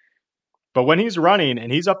guy. But when he's running and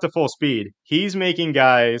he's up to full speed, he's making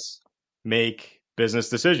guys make business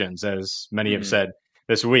decisions, as many have said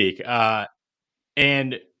this week.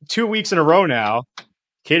 And 2 weeks in a row now,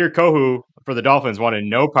 Kader Kohu for the Dolphins wanted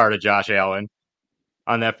no part of Josh Allen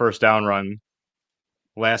on that first down run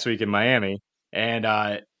last week in Miami. And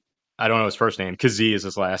I don't know his first name. Kazee is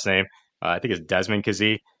his last name. I think it's Desmond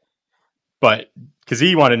Kazee. But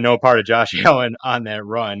Kazee wanted no part of Josh Allen on that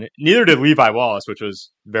run. Neither did Levi Wallace, which was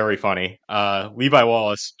very funny. Levi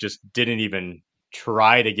Wallace just didn't even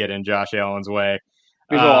try to get in Josh Allen's way.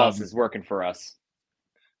 Levi Wallace is working for us.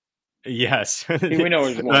 Yes. We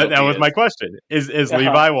know that was my question. Is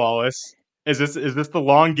Levi Wallace, is this the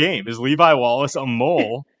long game? Is Levi Wallace a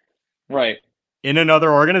mole? Right. In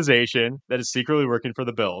another organization that is secretly working for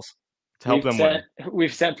the Bills to help them win.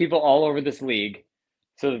 We've sent people all over this league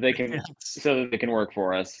so that they can work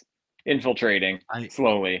for us, infiltrating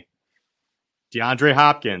slowly. DeAndre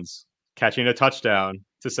Hopkins catching a touchdown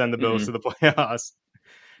to send the Bills to the playoffs.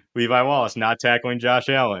 Levi Wallace not tackling Josh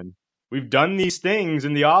Allen. We've done these things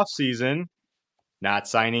in the offseason, not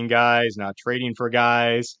signing guys, not trading for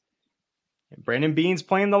guys. Brandon Beane's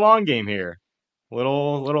playing the long game here.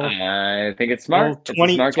 Little. I think it's smart.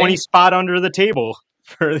 20 spot under the table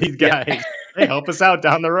for these guys. Yeah. They help us out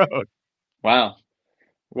down the road. Wow.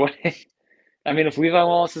 What? I mean, if Levi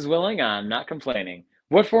Wallace is willing, I'm not complaining.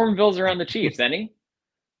 What form bills are on the Chiefs? Any?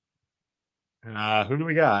 Who do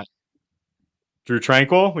we got? Drew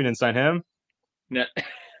Tranquil. We didn't sign him. No.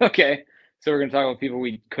 Okay. So we're going to talk about people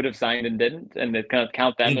we could have signed and didn't, and they kind of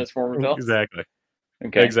count them as former bills? Exactly.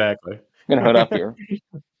 Okay. Exactly. I'm going to hood up here.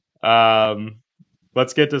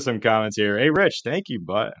 Let's get to some comments here. Hey, Rich, thank you,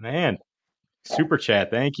 man. Super chat.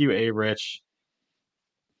 Thank you, A Rich,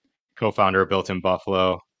 co-founder of Built in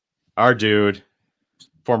Buffalo. Our dude,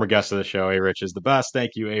 former guest of the show. A Rich is the best.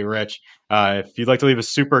 Thank you, A Rich. If you'd like to leave a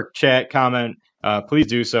super chat comment, please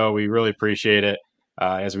do so. We really appreciate it.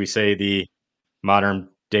 As we say, the modern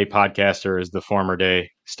day podcaster is the former day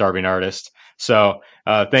starving artist. So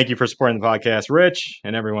thank you for supporting the podcast, Rich,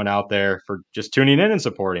 and everyone out there for just tuning in and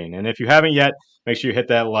supporting. And if you haven't yet, make sure you hit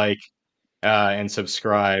that like and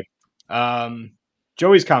subscribe.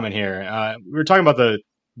 Joey's comment here. We were talking about the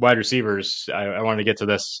wide receivers. I wanted to get to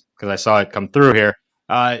this because I saw it come through here.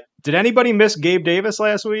 Did anybody miss Gabe Davis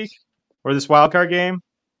last week or this wild card game?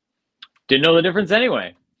 Didn't know the difference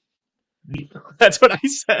anyway. That's what I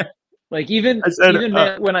said. Like even I said, when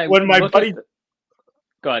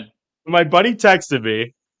my buddy texted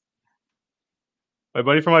me, my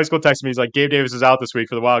buddy from high school texted me. He's like, Gabe Davis is out this week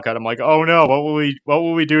for the wild card. I'm like, oh no, what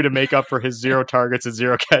will we do to make up for his 0 targets and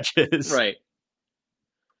 0 catches? Right.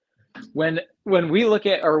 When we look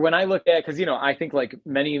at, or when I look at, because I think like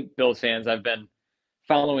many Bills fans, I've been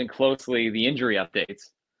following closely the injury updates,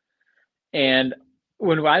 and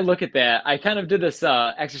when I look at that, I kind of did this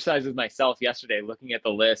exercise with myself yesterday, looking at the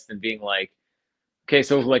list and being like, okay,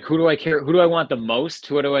 so like, who do I care? Who do I want the most?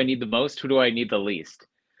 Who do I need the most? Who do I need the least?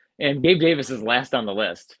 And Gabe Davis is last on the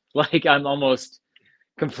list. Like, I'm almost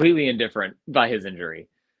completely indifferent by his injury.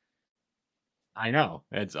 I know.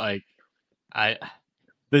 It's like,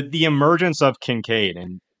 the emergence of Kincaid,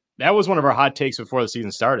 and that was one of our hot takes before the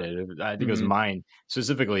season started. I think it was mine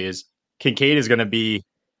specifically, is Kincaid is going to be,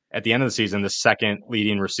 at the end of the season, the second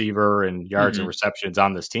leading receiver in yards and receptions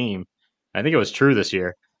on this team. I think it was true this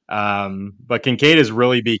year. But Kincaid has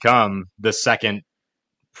really become the second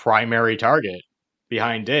primary target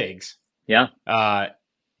behind Diggs. Yeah.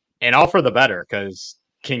 And all for the better, because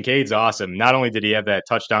Kincaid's awesome. Not only did he have that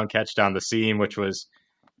touchdown catch down the seam, which was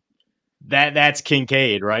that's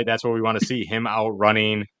Kincaid, right? That's what we want to see, him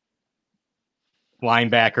outrunning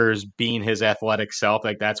linebackers, being his athletic self.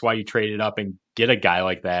 Like, that's why you traded up and get a guy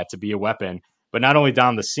like that to be a weapon. But not only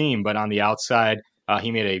down the seam, but on the outside,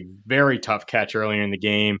 he made a very tough catch earlier in the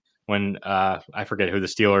game when I forget who the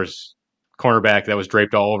Steelers cornerback that was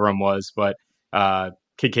draped all over him was, but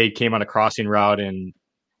Kincaid came on a crossing route and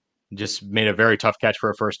just made a very tough catch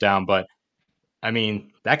for a first down. But I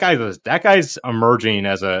mean, that guy's emerging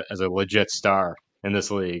as a legit star in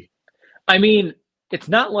this league. I mean, it's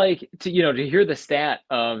not like to hear the stat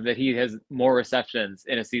of that he has more receptions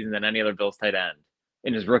in a season than any other Bills tight end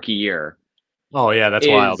in his rookie year. Oh yeah, that's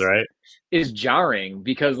wild, right? Is jarring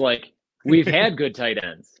because like we've had good tight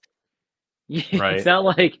ends. Right. It's not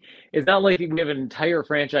like we have an entire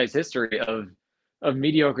franchise history of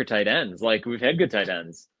mediocre tight ends. Like, we've had good tight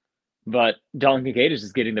ends, but Dalton Kincaid is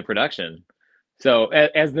just getting the production. So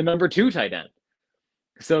as the number 2 tight end.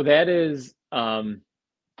 So that is, I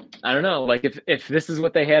don't know, like if this is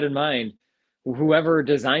what they had in mind, whoever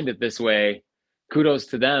designed it this way, kudos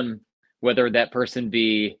to them, whether that person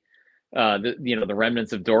be, the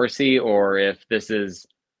remnants of Dorsey, or if this is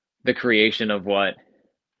the creation of what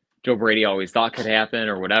Joe Brady always thought could happen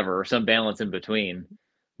or whatever, or some balance in between.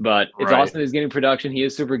 But it's awesome he's getting production. He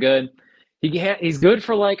is super good. He's good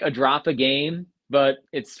for like a drop a game, but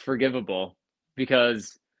it's forgivable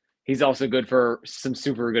because he's also good for some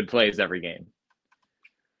super good plays every game.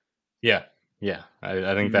 Yeah.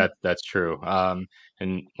 I think that's true.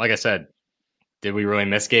 And like I said, did we really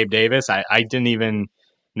miss Gabe Davis? I didn't even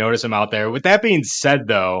notice him out there. With that being said,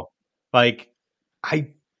 though, like,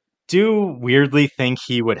 I do weirdly think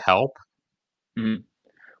he would help.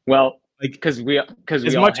 Well, like, because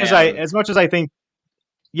as much as I think,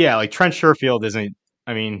 yeah, like Trent Sherfield isn't.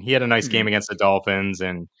 I mean, he had a nice game against the Dolphins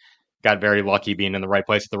and got very lucky being in the right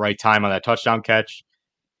place at the right time on that touchdown catch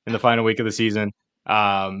in the final week of the season.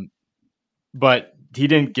 But he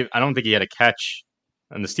didn't give. I don't think he had a catch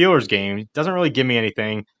in the Steelers game. He doesn't really give me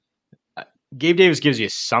anything. Gabe Davis gives you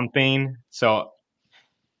something. So,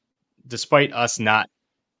 despite us not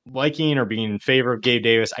liking or being in favor of Gabe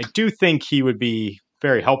Davis, I do think he would be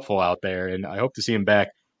very helpful out there, and I hope to see him back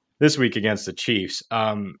this week against the Chiefs.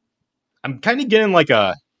 I'm kind of getting like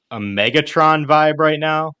a Megatron vibe right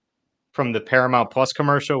now from the Paramount Plus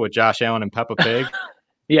commercial with Josh Allen and Peppa Pig.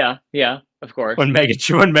 Yeah, of course. When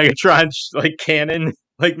Megatron like cannon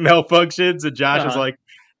like malfunctions, and Josh is like,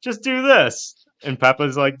 just do this, and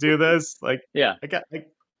Peppa's like, do this. Like, yeah, I got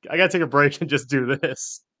to take a break and just do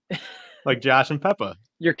this. Like Josh and Peppa.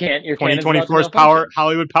 Your 2024's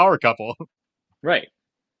Hollywood power couple. Right.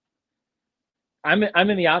 I'm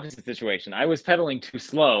in the opposite situation. I was pedaling too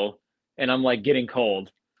slow, and I'm like getting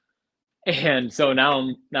cold, and so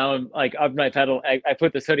now I'm like up my pedal. I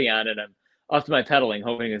put this hoodie on, and I'm up to my pedaling,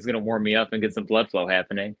 hoping it's going to warm me up and get some blood flow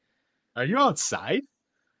happening. Are you outside?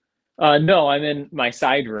 No, I'm in my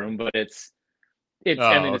side room, but it's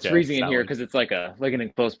it's freezing in here because it's like an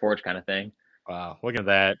enclosed porch kind of thing. Wow, look at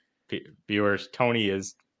that, viewers. Tony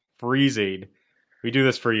is freezing. We do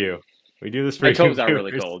this for you. We do this for My you toes are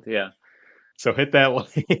really viewers. cold. Yeah. So hit that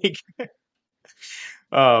like.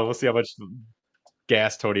 We'll see how much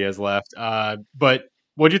gas Tony has left. But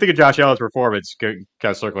what do you think of Josh Allen's performance? Kind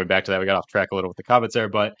of circling back to that, we got off track a little with the comments there,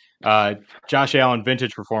 but Josh Allen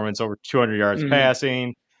vintage performance, over 200 yards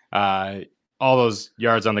passing, all those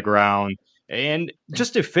yards on the ground, and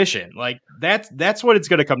just efficient. Like that's what it's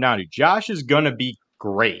going to come down to. Josh is going to be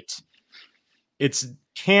great. It's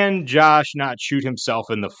can Josh not shoot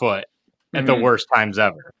himself in the foot at the worst times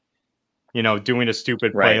ever? Doing a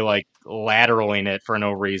stupid play like lateraling it for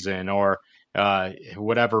no reason, or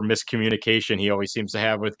whatever miscommunication he always seems to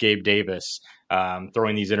have with Gabe Davis,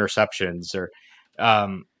 throwing these interceptions, or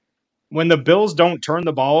when the Bills don't turn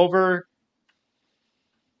the ball over,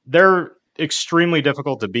 they're extremely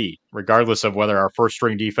difficult to beat, regardless of whether our first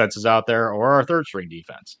string defense is out there or our third string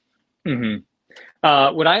defense.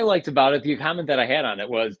 What I liked about it, the comment that I had on it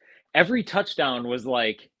was every touchdown was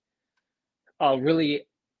like a really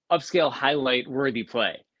upscale highlight worthy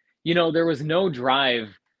play. There was no drive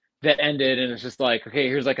that ended and it's just like, okay,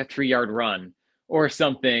 here's like a 3-yard run or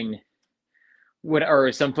something,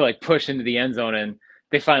 or something like push into the end zone and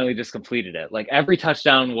they finally just completed it. Like every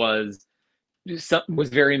touchdown was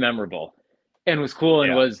very memorable and was cool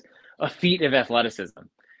and was a feat of athleticism.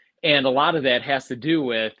 And a lot of that has to do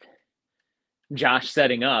with Josh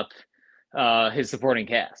setting up his supporting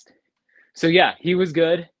cast. So yeah, he was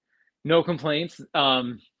good. No complaints.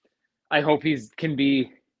 I hope he can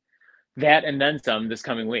be that and then some this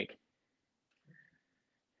coming week.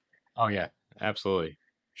 Oh yeah, absolutely.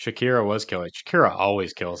 Shakira was killing it. Shakira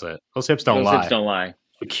always kills it. Those hips don't lie. Hips don't lie.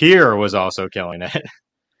 Shakira was also killing it.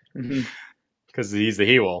 Because he's the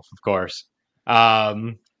he-wolf, of course.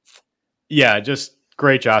 Yeah, just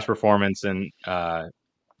great Josh performance, and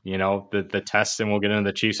the tests, and we'll get into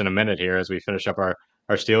the Chiefs in a minute here as we finish up our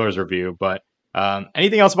Steelers review. But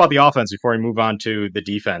anything else about the offense before we move on to the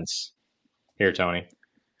defense here, Tony?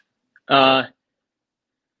 Not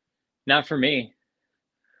for me.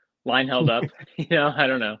 Line held up. I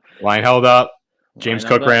don't know. Line held up. James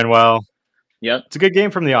Cook ran well. Yep. It's a good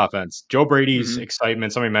game from the offense. Joe Brady's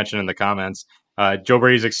excitement, somebody mentioned in the comments, Joe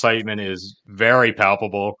Brady's excitement is very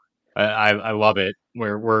palpable. I love it.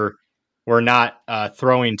 We're not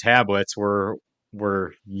throwing tablets.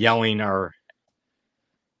 We're yelling our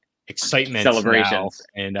excitement celebrations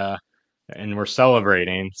now, and we're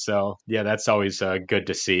celebrating. So yeah, that's always good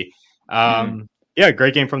to see. Yeah,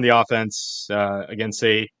 great game from the offense against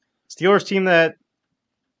a Steelers team that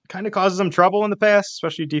kind of causes them trouble in the past,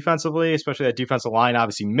 especially defensively, especially that defensive line.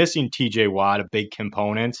 Obviously missing TJ Watt, a big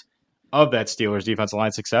component of that Steelers defensive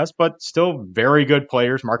line success, but still very good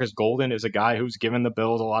players. Marcus Golden is a guy who's given the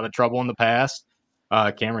Bills a lot of trouble in the past.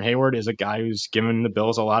 Cameron Hayward is a guy who's given the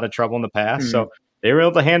Bills a lot of trouble in the past. So they were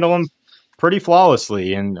able to handle him pretty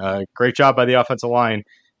flawlessly, and great job by the offensive line,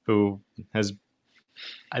 who has,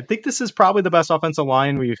 I think this is probably the best offensive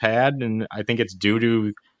line we've had, and I think it's due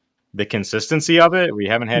to the consistency of it. We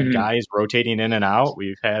haven't had guys rotating in and out.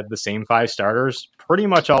 We've had the same 5 starters pretty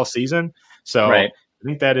much all season. So I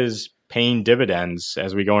think that is paying dividends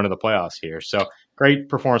as we go into the playoffs here. So great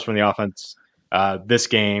performance from the offense this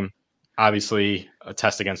game. Obviously a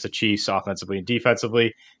test against the Chiefs offensively and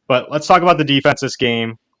defensively. But let's talk about the defense this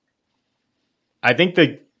game. I think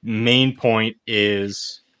the main point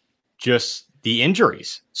is just the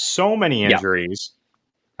injuries. So many injuries.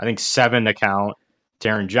 I think 7 to count.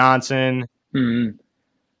 Taron Johnson,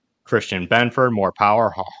 Christian Benford, more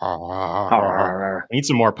power. Need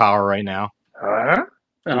some more power right now.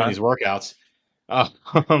 Doing these workouts.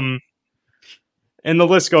 And the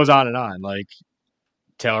list goes on and on. Like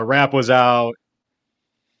Taylor Rapp was out.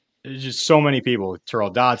 There's just so many people. Terrell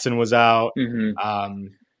Dodson was out.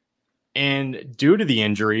 And due to the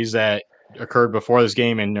injuries that occurred before this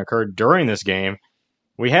game and occurred during this game,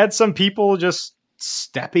 we had some people just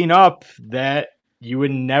stepping up that you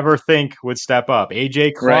would never think would step up.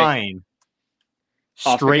 AJ Klein,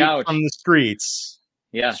 straight from the streets,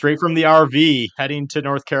 straight from the RV, heading to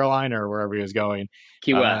North Carolina or wherever he was going.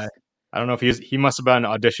 Key West. I don't know if he must have been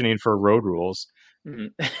auditioning for Road Rules.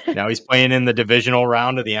 Now he's playing in the divisional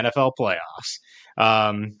round of the NFL playoffs.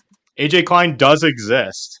 AJ Klein does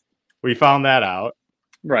exist. We found that out.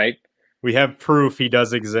 Right. We have proof he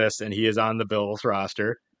does exist, and he is on the Bills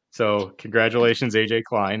roster. So congratulations, AJ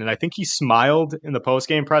Klein. And I think he smiled in the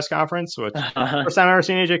post-game press conference, which first time I've ever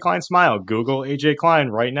seen AJ Klein smile. Google AJ Klein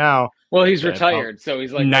right now. Well, he's retired, so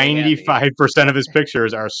he's like 95% of his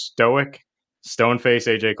pictures are stoic, stone-faced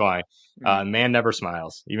AJ Klein. Man never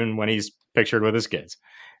smiles, even when he's pictured with his kids.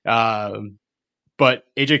 But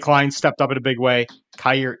AJ Klein stepped up in a big way.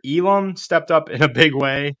 Kyer Elam stepped up in a big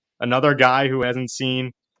way. Another guy who hasn't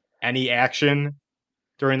seen any action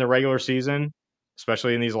during the regular season,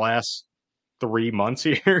 especially in these last 3 months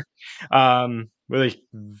here, with a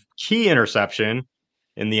key interception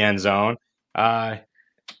in the end zone.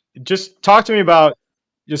 Just talk to me about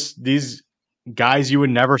just these guys you would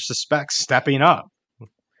never suspect stepping up.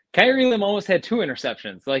 Kyrie Lim almost had 2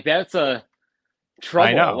 interceptions. Like, that's a trouble.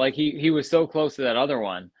 I know. Like, he was so close to that other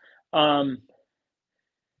one.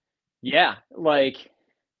 Yeah, like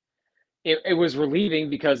it was relieving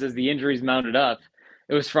because as the injuries mounted up,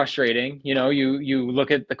 it was frustrating. You know, you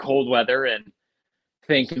look at the cold weather and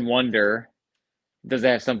think and wonder, does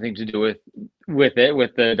that have something to do with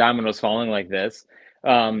the dominoes falling like this?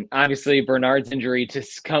 Obviously, Bernard's injury,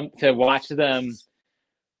 to watch them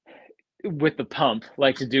with the pump,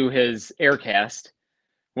 like to do his air cast,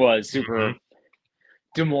 was super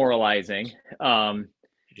demoralizing.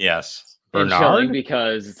 Yes, and Bernard, chilling,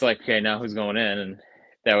 because it's like, okay, now who's going in? And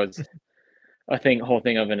that was whole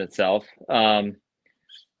thing of in itself.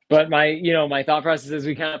 But my thought process is,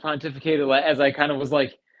 we kind of pontificated, as I kind of was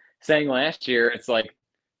like saying last year, it's like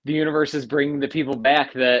the universe is bringing the people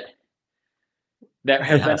back that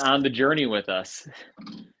have been on the journey with us.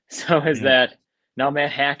 So is that now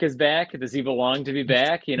Matt Hack is back? Does he belong to be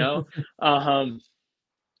back? You know?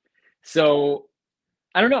 So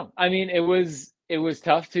I don't know. I mean, it was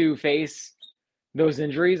tough to face those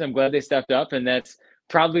injuries. I'm glad they stepped up, and that's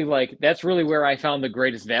probably that's really where I found the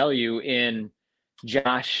greatest value in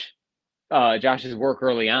Josh's work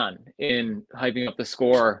early on in hyping up the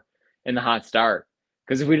score and the hot start.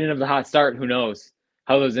 Because if we didn't have the hot start, who knows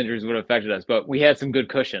how those injuries would have affected us. But we had some good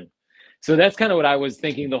cushion. So that's kind of what I was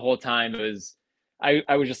thinking the whole time.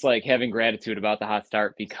 I was just like having gratitude about the hot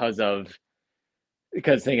start because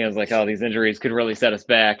thinking I was like, oh, these injuries could really set us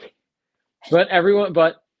back. But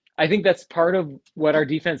I think that's part of what our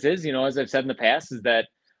defense is. You know, as I've said in the past, is that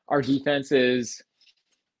our defense is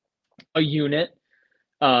a unit,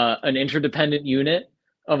 an interdependent unit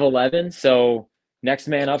of 11. So next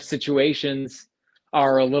man up situations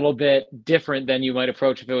are a little bit different than you might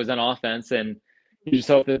approach if it was on offense. And you just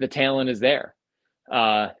hope that the talent is there.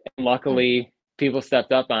 And luckily, people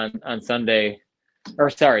stepped up on Sunday. Or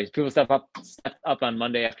sorry, people stepped up on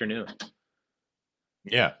Monday afternoon.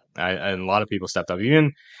 Yeah, and a lot of people stepped up.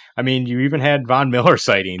 You even had Von Miller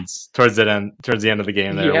sightings towards the end of the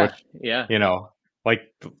game there. Yeah. You know, like,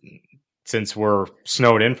 since we're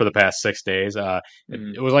snowed in for the past 6 days,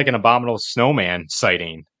 it was like an abominable snowman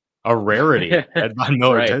sighting, a rarity that Von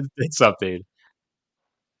Miller did something.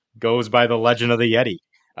 Goes by the legend of the Yeti.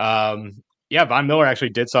 Von Miller actually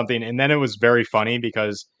did something, and then it was very funny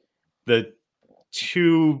because the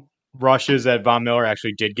 2 rushes that Von Miller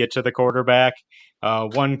actually did get to the quarterback,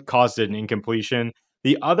 one caused an incompletion.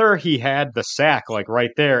 The other, he had the sack like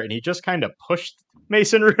right there, and he just kind of pushed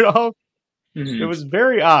Mason Rudolph. It was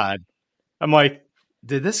very odd. I'm like,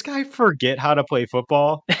 did this guy forget how to play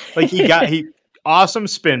football? Like, he awesome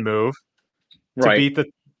spin move to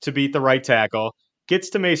beat the right tackle, gets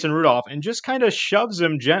to Mason Rudolph and just kind of shoves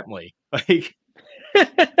him gently. Like,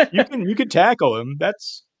 you can tackle him.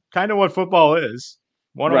 That's kind of what football is.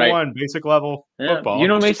 101 basic level football. You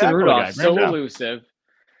know, Mason Rudolph, so elusive.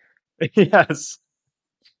 Yes.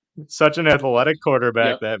 Such an athletic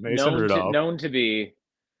quarterback, that Mason Rudolph. Known to be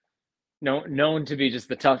just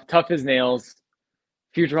the tough as nails.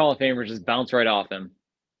 Future Hall of Famers just bounce right off him.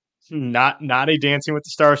 Not a Dancing with the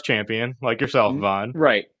Stars champion like yourself, Vaughn.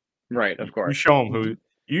 Right, of course.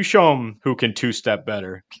 You show him who can 2-step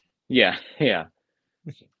better. Yeah.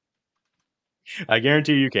 I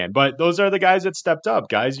guarantee you can. But those are the guys that stepped up.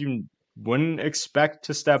 Guys you wouldn't expect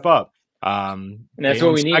to step up. And that's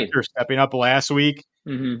what we need. Stepping up last week.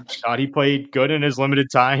 Thought he played good in his limited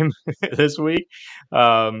time this week.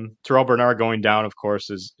 Terrell Bernard going down, of course,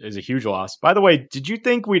 is a huge loss. By the way, did you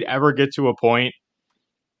think we'd ever get to a point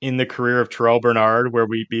in the career of Terrell Bernard where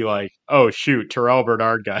we'd be like, oh, shoot, Terrell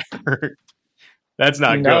Bernard got hurt? That's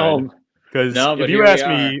not good. Because if you ask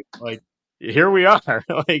me, like, here we are.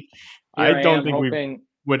 Like, I don't think we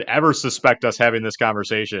would ever suspect us having this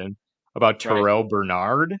conversation about Terrell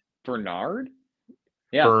Bernard. Bernard?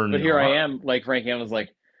 Yeah, But here I am, like, ranking. I was like,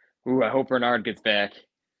 ooh, I hope Bernard gets back.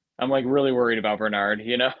 I'm, like, really worried about Bernard,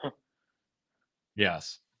 you know?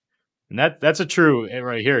 Yes. And that's a true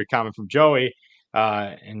right here, comment from Joey.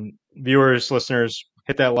 And viewers, listeners,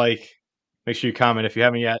 hit that like. Make sure you comment if you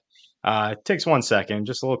haven't yet. It takes 1 second,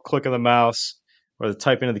 just a little click of the mouse or the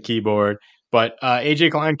type into the keyboard. But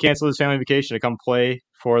AJ Klein canceled his family vacation to come play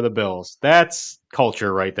for the Bills. That's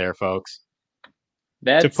culture right there, folks.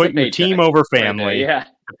 That's to put your team over family. Right there,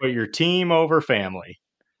 To put your team over family.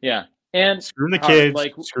 Yeah. And screw the kids,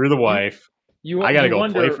 screw the wife. I got to go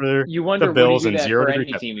play for the Bills would he and do that 0 for degree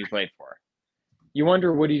any temp. team he played for? You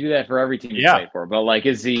wonder, would he do that for every team he Yeah. played for? But like,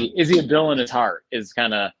 is he a Bill in his heart? Is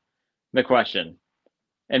kind of the question,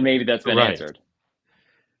 and maybe that's been answered.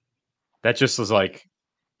 That just was like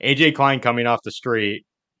AJ Klein coming off the street,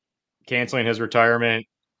 canceling his retirement,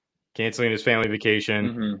 canceling his family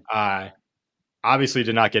vacation. Obviously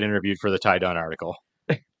did not get interviewed for the Ty Dunn article.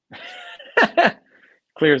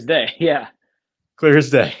 Clear as day. Yeah. Clear as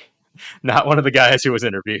day. Not one of the guys who was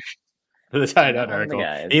interviewed for the Ty Dunn article.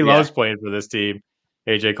 He loves playing for this team.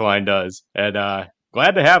 AJ Klein does. And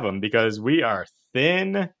glad to have him because we are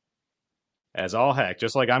thin as all heck.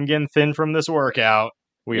 Just like I'm getting thin from this workout,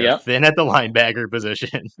 we are thin at the linebacker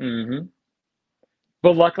position.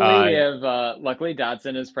 But luckily, we have luckily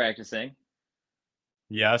Dotson is practicing.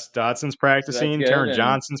 Yes, Dotson's practicing. So Taron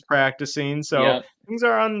Johnson's practicing. So things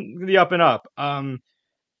are on the up and up. I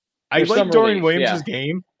like Dorian Williams'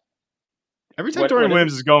 game. Every time Dorian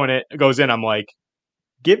Williams goes in, I'm like,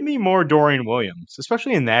 give me more Dorian Williams,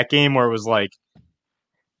 especially in that game where it was like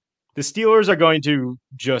the Steelers are going to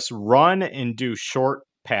just run and do short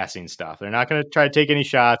passing stuff. They're not going to try to take any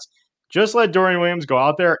shots. Just let Dorian Williams go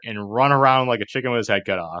out there and run around like a chicken with his head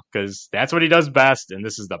cut off because that's what he does best, and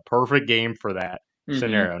this is the perfect game for that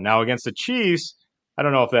scenario. Now, against the Chiefs, I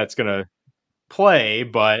don't know if that's going to play,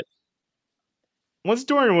 but once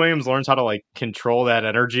Dorian Williams learns how to like control that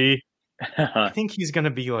energy, I think he's going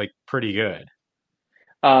to be like pretty good.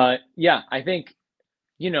 Yeah, I think,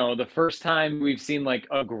 the first time we've seen like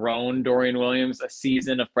a grown Dorian Williams, a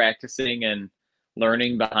season of practicing and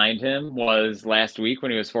learning behind him was last week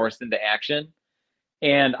when he was forced into action.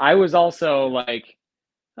 And I was also like,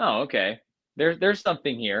 oh, okay, there's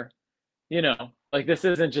something here, like this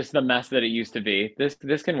isn't just the mess that it used to be.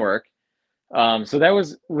 This can work. So that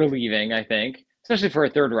was relieving, I think, especially for a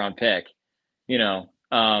third round pick,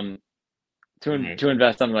 to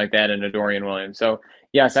invest something like that in a Dorian Williams. So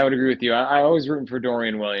yes, I would agree with you. I always rooting for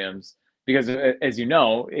Dorian Williams because, as you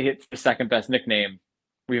know, it's the second best nickname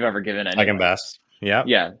we've ever given anyone. Second best. Yeah.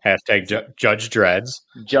 Yeah. Hashtag Judge Dreads.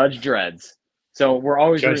 Judge Dreads. So we're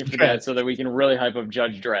always rooting for that so that we can really hype up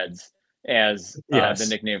Judge Dreads as the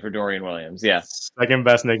nickname for Dorian Williams. Yeah. Second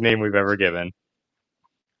best nickname we've ever given.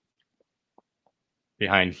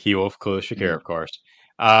 Behind He-Wolf Khalil Shakir, of course.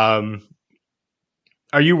 Are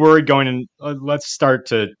you worried going in? Let's start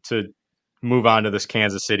to move on to this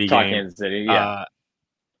Kansas City game. Kansas City, yeah.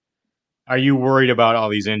 Are you worried about all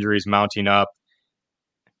these injuries mounting up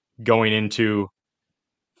going into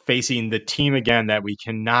facing the team again that we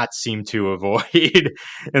cannot seem to avoid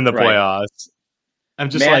in the playoffs? I'm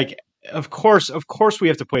just like, of course we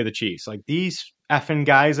have to play the Chiefs. Like these effing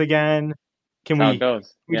guys again. Can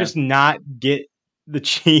we just not get the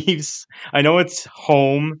Chiefs? I know it's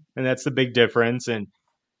home and that's the big difference, and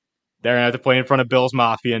they're gonna have to play in front of Bills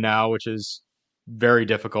Mafia now, which is very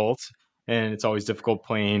difficult. And it's always difficult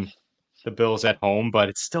playing the Bills at home, but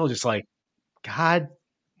it's still just like, God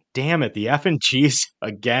damn it, the effing Chiefs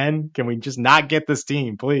again. Can we just not get this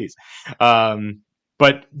team, please?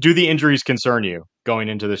 But do the injuries concern you going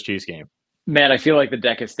into this Chiefs game? Matt, I feel like the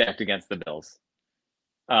deck is stacked against the Bills.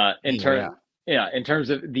 In terms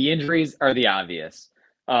of the injuries are the obvious.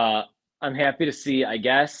 I'm happy to see, I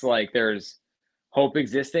guess, like there's hope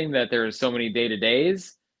existing that there's so many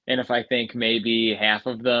day-to-days. And if I think maybe half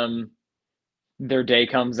of them, their day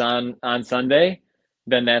comes on Sunday,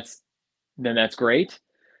 then that's great.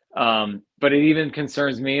 But it even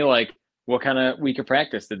concerns me, like, what kind of week of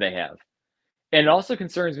practice did they have? And it also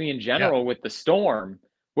concerns me in general with the Storm.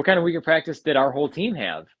 What kind of week of practice did our whole team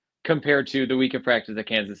have compared to the week of practice that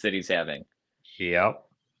Kansas City's having? Yep.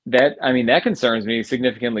 That concerns me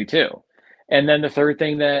significantly too. And then the third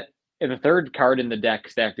card in the deck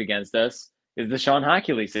stacked against us is the Sean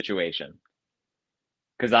Hockley situation.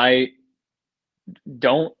 Because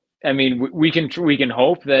we can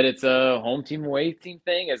hope that it's a home team away team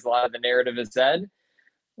thing, as a lot of the narrative has said,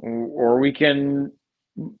 or we can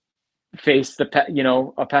face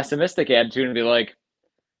a pessimistic attitude and be like,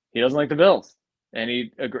 he doesn't like the Bills, and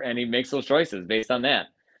he makes those choices based on that.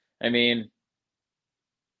 I mean,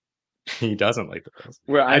 he doesn't like the Bills.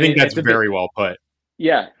 Well, I think that's very well put.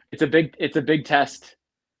 Yeah, it's a big test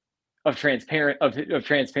of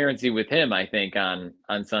transparency with him, I think, on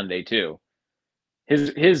Sunday too.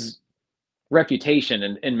 His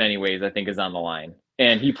reputation in many ways, I think, is on the line,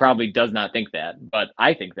 and he probably does not think that, but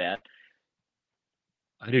I think that.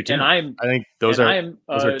 I do too. And I think those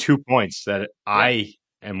are 2 points that I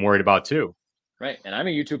am worried about too. Right, and I'm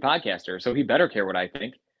a YouTube podcaster, so he better care what I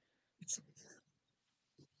think.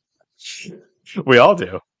 We all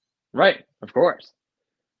do. Right, of course.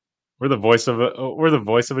 We're the voice of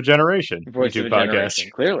a generation. Voice of YouTube a podcast. generation,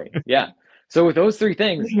 clearly. Yeah. So with those three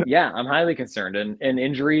things, yeah, I'm highly concerned. And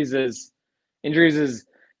injuries is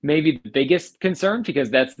maybe the biggest concern because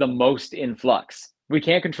that's the most in flux. We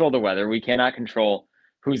can't control the weather. We cannot control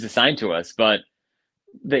who's assigned to us, but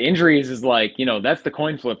the injuries is like, that's the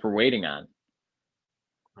coin flip we're waiting on.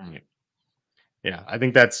 Right. Yeah, I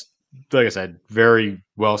think that's, like I said, very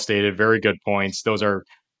well stated, very good points. Those are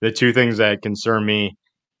the two things that concern me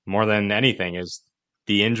more than anything is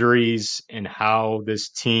the injuries and how this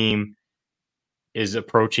team is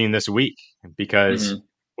approaching this week. Because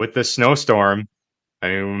with the snowstorm, I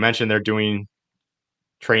mean, we mentioned they're doing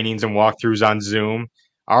trainings and walkthroughs on Zoom.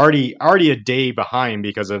 Already a day behind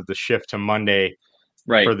because of the shift to Monday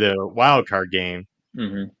for the wild card game.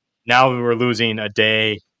 Now we're losing a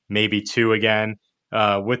day, maybe two again,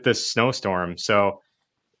 with this snowstorm. So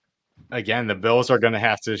again, the Bills are going to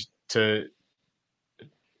have to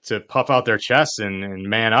puff out their chests and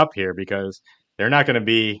man up here because they're not going to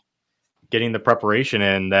be getting the preparation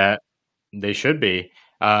in that they should be.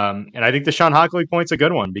 And I think the Sean Hockley point's a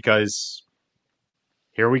good one because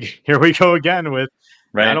here we go again with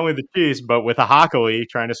not only the Chiefs, but with a Hockley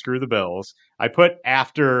trying to screw the Bills. I put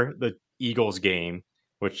after the Eagles game,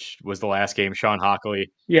 which was the last game Sean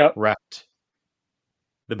Hockley repped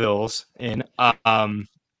the Bills. And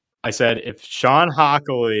I said, if Sean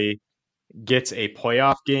Hockley gets a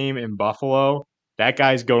playoff game in Buffalo, that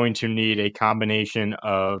guy's going to need a combination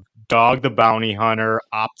of Dog the Bounty Hunter,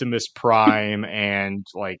 Optimus Prime, and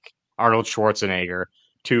like Arnold Schwarzenegger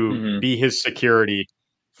to be his security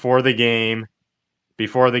for the game,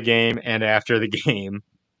 before the game, and after the game.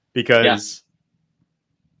 Because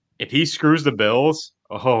if he screws the Bills,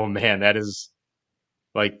 oh man, that is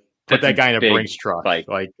like put that guy in a Brinks truck,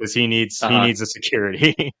 like because he needs the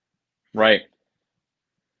security. Right.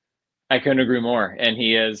 I couldn't agree more, and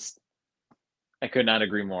I could not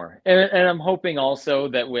agree more. And I'm hoping also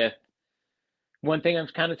that with one thing I'm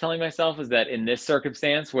kind of telling myself is that in this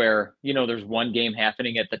circumstance where, there's one game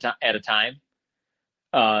happening at a time,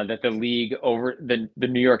 that the league over the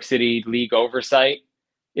New York City league oversight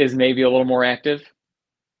is maybe a little more active.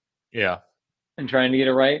 Yeah. And trying to get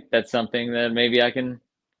it right. That's something that maybe I can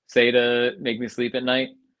say to make me sleep at night.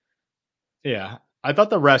 Yeah. I thought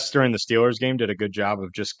the refs during the Steelers game did a good job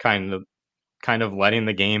of just kind of letting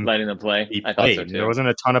the game play. be played. I thought so too. There wasn't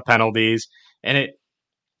a ton of penalties, and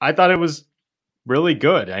I thought it was really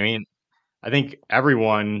good. I mean, I think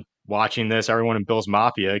everyone watching this, everyone in Bills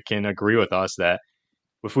Mafia can agree with us that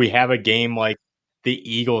if we have a game like the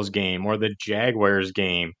Eagles game or the Jaguars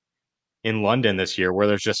game in London this year where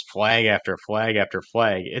there's just flag after flag after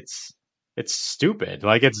flag, it's stupid.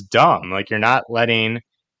 Like, it's dumb. Like, you're not letting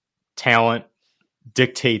talent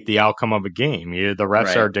dictate the outcome of a game. The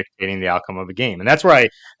refs are dictating the outcome of a game. And that's where I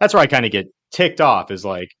kind of get ticked off is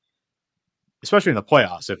like, especially in the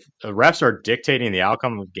playoffs, if the refs are dictating the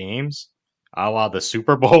outcome of games, a la the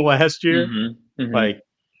Super Bowl last year, like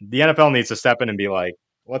the NFL needs to step in and be like,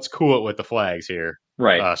 let's cool it with the flags here.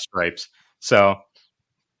 Stripes. So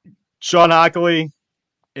Sean Hockley,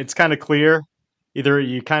 it's kind of clear. Either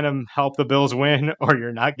you kind of help the Bills win or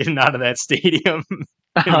you're not getting out of that stadium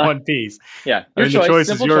in one piece. Yeah. I mean, the choice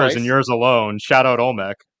is yours and yours alone. Shout out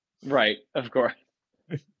Olmec. Right. Of course.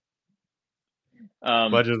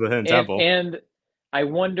 Legend of the Hidden Temple. And I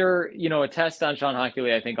wonder, a test on Sean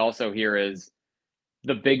Hockley, I think also here is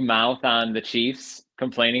the big mouth on the Chiefs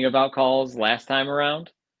complaining about calls last time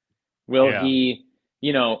around. Will he,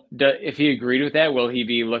 if he agreed with that, will he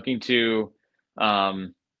be looking to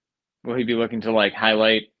like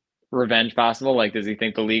highlight revenge possible? Like, does he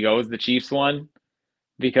think the league owes the Chiefs one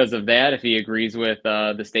because of that? If he agrees with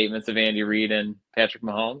the statements of Andy Reid and Patrick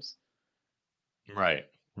Mahomes? Right.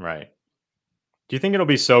 Do you think it'll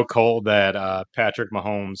be so cold that Patrick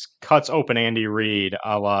Mahomes cuts open Andy Reid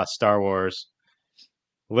a la Star Wars,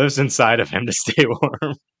 lives inside of him to stay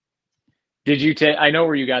warm? Did you take? I know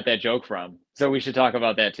where you got that joke from, so we should talk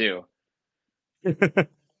about that too. Let's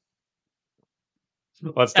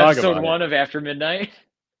talk about Episode 1 of After Midnight.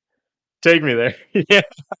 Take me there. Yeah.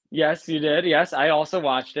 Yes, you did. Yes, I also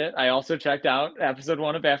watched it. I also checked out episode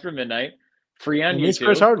 1 of After Midnight, free on YouTube.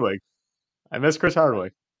 I miss Chris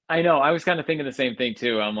Hardwick. I know. I was kind of thinking the same thing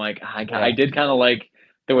too. I'm like, I did kind of like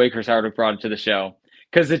the way Chris Hardwick brought it to the show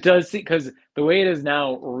because the way it is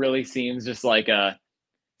now really seems just like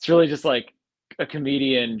it's really just like a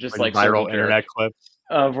comedian, just like viral internet clip.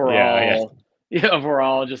 Overall,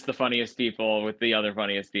 overall, just the funniest people with the other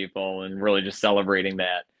funniest people, and really just celebrating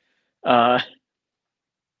that. Other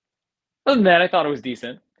than that, I thought it was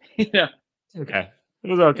decent. Okay, it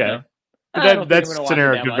was okay. But that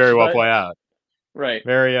scenario could very well play out. Right.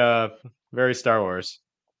 Very Star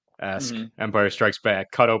Wars-esque. hmm Empire Strikes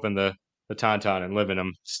Back. Cut open the tauntaun and live in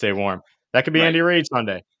them. Stay warm. That could be Right. Andy Reid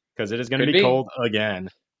Sunday because it is going to Could be be. cold again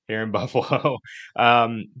here in Buffalo.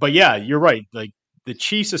 But yeah, you're right. Like the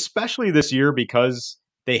Chiefs, especially this year, because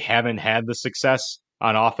they haven't had the success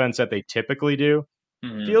on offense that they typically do.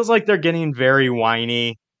 hmm Feels like they're getting very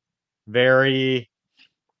whiny, very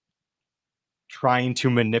trying to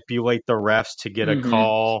manipulate the refs to get a hmm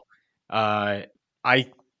call. Uh, I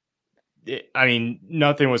I mean,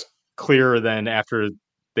 nothing was clearer than after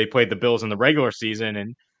they played the Bills in the regular season,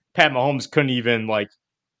 and Pat Mahomes couldn't even like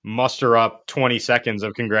muster up 20 seconds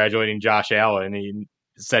of congratulating Josh Allen. He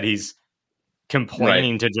said he's Right.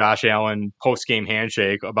 complaining to Josh Allen post game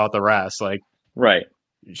handshake about the rest, like Right.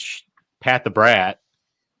 Pat the Brat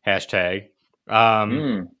hashtag.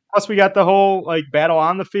 Mm. Plus, we got the whole like battle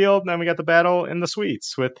on the field, and then we got the battle in the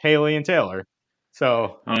suites with Haley and Taylor.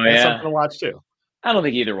 So Oh that's something yeah. to watch too. I don't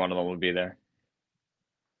think either one of them would be there.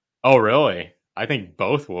 Oh, really? I think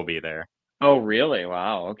both will be there. Oh really?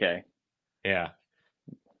 Wow. Okay. Yeah.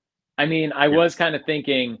 I mean, I You're- was kind of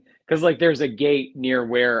thinking because like there's a gate near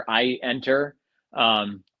where I enter,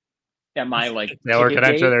 um, at my like Taylor ticket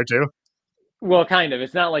could enter gate. there too. Well, kind of.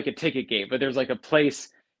 It's not like a ticket gate, but there's like a place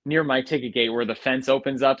near my ticket gate where the fence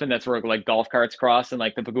opens up, and that's where like golf carts cross, and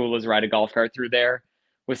like the Pagulas ride a golf cart through there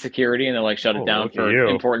with security, and they like shut it Oh, down look at for you.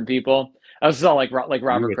 important people. I was saw like You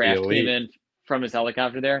Robert with the Kraft came elite. in from his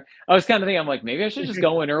helicopter there. I was kind of thinking, I'm like, maybe I should just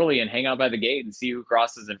go in early and hang out by the gate and see who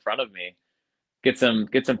crosses in front of me. Get some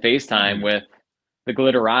FaceTime with the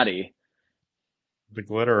glitterati. The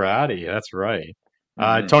glitterati. That's right.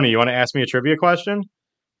 hmm Tony, you want to ask me a trivia question?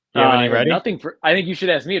 You have I any have ready? nothing. I think you should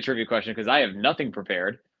ask me a trivia question because I have nothing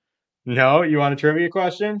prepared. No? You want a trivia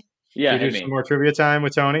question? Yeah, Should we hit do some me. more trivia time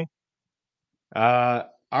with Tony? All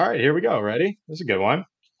right, here we go. Ready? This is a good one.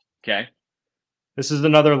 Okay. This is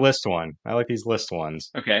another list one. I like these list ones.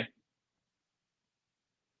 Okay.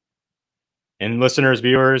 And listeners,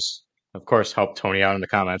 viewers, of course, help Tony out in the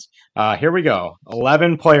comments. Here we go.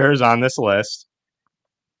 11 players on this list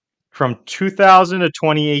from 2000 to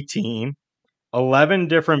 2018. 11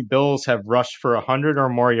 different Bills have rushed for 100 or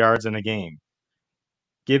more yards in a game.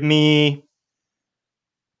 Give me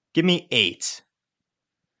 8.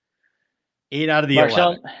 8 out of the 11.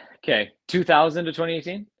 Marshawn. Okay. 2000 to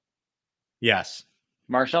 2018. Yes,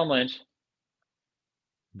 Marshawn Lynch,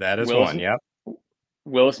 that is Willis one. Yep.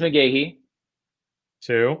 Willis McGahee,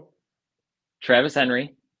 2. Travis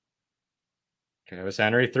Henry, Travis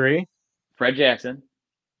Henry, 3. Fred Jackson,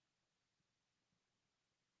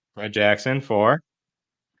 Fred Jackson, 4.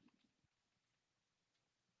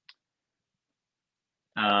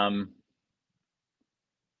 um,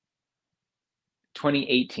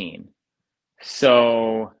 2018.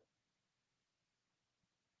 So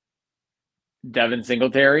Devin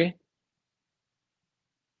Singletary.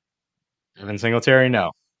 Evan Singletary,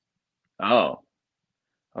 no. Oh,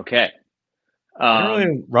 okay. I don't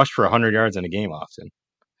really rush for 100 yards in a game often.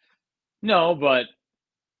 No, but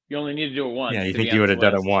you only need to do it once Yeah, you to think be you on would this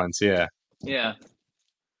have done it list. once? Yeah. Yeah.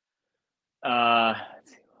 I'll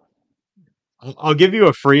give you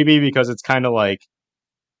a freebie because it's kind of like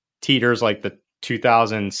teeters like the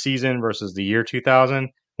 2000 season versus the year 2000.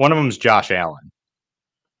 One of them is Josh Allen,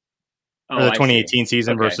 or Oh, the I see. 2018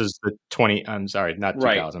 season Okay. versus the 20. I'm sorry, not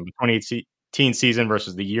Right. 2000, but 2018 season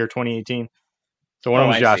versus the year 2018. So one of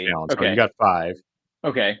Oh, them is I Josh see. Allen. So you Okay. got 5.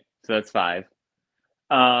 Okay. So that's 5.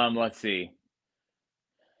 Let's see.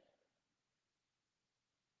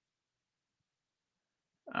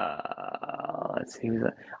 Let's see.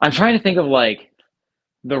 I'm trying to think of like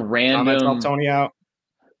the Comments help random, Tony out.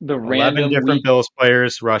 the 11 random different week. Bills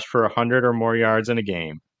players rush for 100 or more yards in a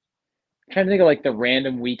game. I'm trying to think of like the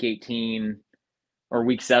random week 18 or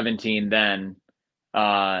week 17. Then,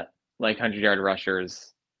 like 100-yard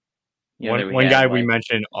rushers. You know that we One guy had we like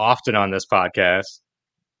mention often on this podcast.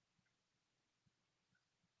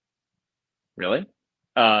 really.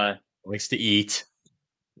 Uh Likes to eat.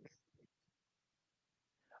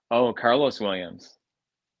 oh, Carlos Williams.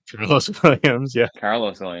 Carlos Williams. Yeah.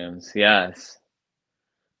 Carlos Williams. Yes.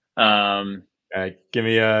 Give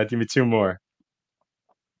me 2 more.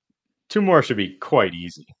 2 more should be quite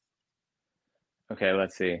easy. Okay.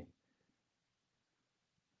 Let's see.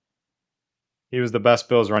 He was the best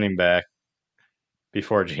Bills running back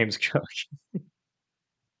before James Cook.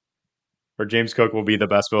 Or James Cook will be the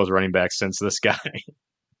best Bills running back since this guy,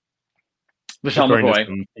 LaShawn according to McCoy.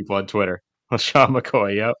 some people on Twitter. LaShawn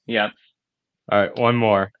McCoy, yep. Yep. All right, one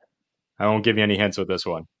more. I won't give you any hints with this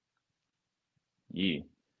one. Yeah.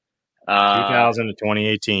 2000 to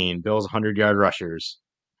 2018, Bills 100-yard rushers.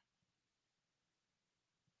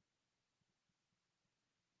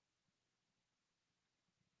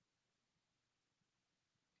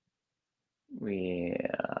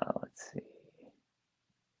 Let's see.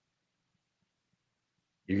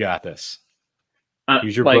 You got this.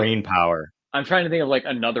 Use your Like, brain power. I'm trying to think of like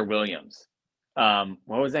another Williams. What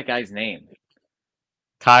was that guy's name?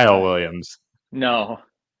 Kyle Williams. No.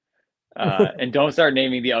 And don't start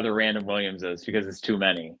naming the other random Williamses because it's too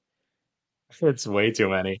many. It's way too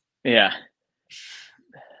many. Yeah.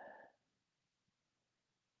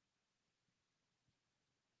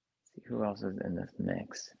 See who else is in this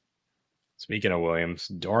mix. Speaking of Williams,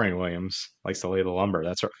 Dorian Williams likes to lay the lumber.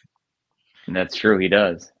 That's right. And that's true, he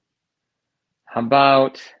does. How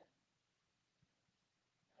about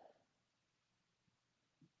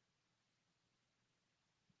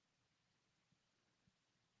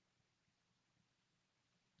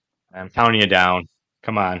I'm counting you down.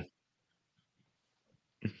 Come on.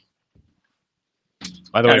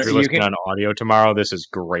 By the way, if you're listening on audio tomorrow, this is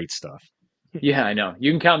great stuff. Yeah, I know.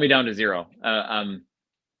 You can count me down to 0.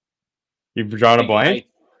 You've drawn a blank?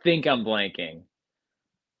 I think I'm blanking.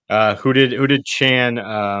 Who did Chan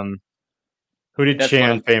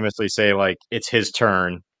famously say, like, it's his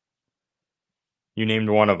turn? You named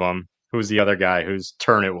one of them. Who's the other guy whose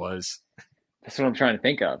turn it was? That's what I'm trying to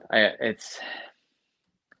think of. It's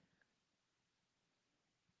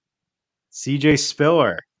CJ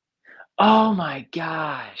Spiller. Oh my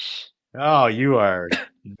gosh. Oh, you are,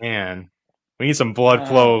 man. We need some blood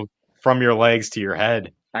flow from your legs to your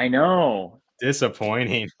head. I know.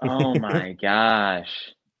 Disappointing. Oh my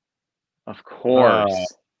gosh. Of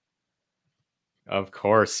course. Of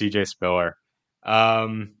course, CJ Spiller.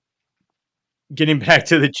 Getting back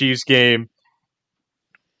to the Chiefs game.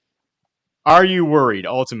 Are you worried,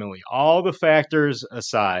 ultimately? All the factors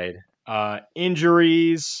aside,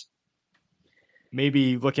 injuries,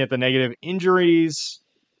 maybe looking at the negative injuries,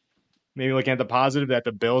 maybe looking at the positive that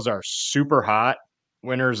the Bills are super hot,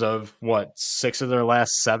 winners of, 6 of their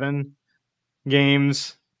last 7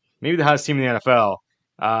 games, maybe the hottest team in the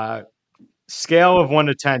NFL. Scale of 1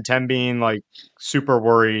 to 10, 10 being like super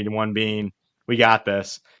worried, 1 being we got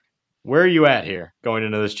this. Where are you at here going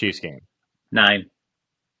into this Chiefs game? 9.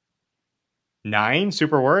 9?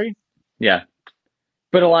 Super worried? Yeah.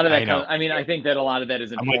 But a lot of that I think that a lot of that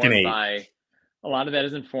is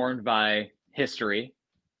informed by history.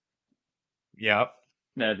 Yep.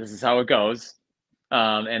 No, this is how it goes.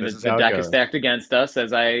 And the deck is stacked against us,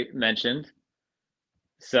 as I mentioned.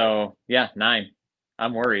 So, yeah, 9.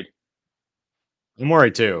 I'm worried. I'm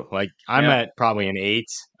worried too. Like, I'm at probably an 8.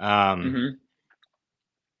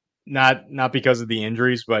 Not because of the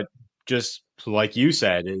injuries, but just like you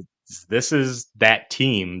said, this is that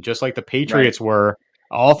team, just like the Patriots were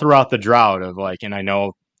all throughout the drought of like, and I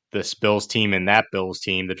know this Bills team and that Bills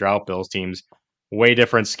team, the drought Bills teams, way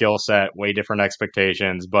different skill set, way different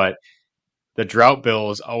expectations, but the drought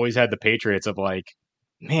Bills always had the Patriots of like,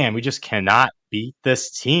 man, we just cannot beat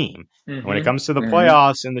this team. When it comes to the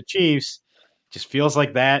playoffs and the Chiefs, just feels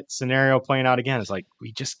like that scenario playing out again. It's like,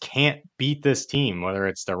 we just can't beat this team, whether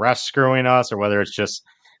it's the refs screwing us or whether it's just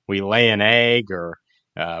we lay an egg or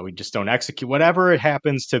we just don't execute, whatever it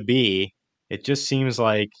happens to be. It just seems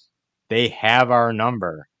like they have our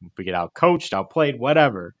number. If we get out-coached, outplayed,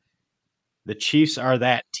 whatever, the Chiefs are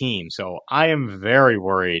that team. So I am very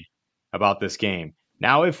worried about this game.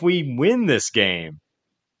 Now, if we win this game,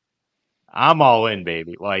 I'm all in,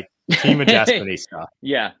 baby. Like, team of destiny stuff.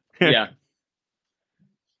 Yeah.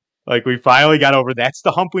 Like, we finally got over. That's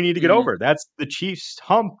the hump we need to get over. That's the Chiefs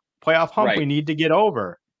hump, playoff hump we need to get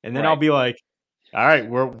over. And then I'll be like, all right,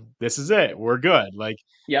 this is it. We're good. Like,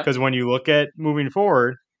 because when you look at moving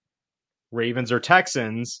forward, Ravens or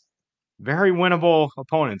Texans, very winnable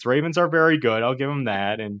opponents. Ravens are very good. I'll give them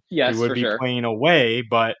that. And we would be playing away.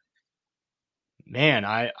 But, man,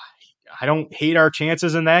 I don't hate our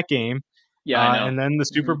chances in that game. Yeah, I know. And then the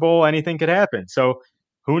Super Bowl, anything could happen. So,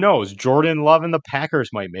 who knows? Jordan Love and the Packers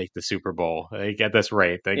might make the Super Bowl. Like, at this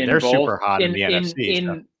rate. They're super hot in the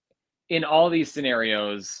NFC. In all these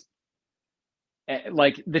scenarios,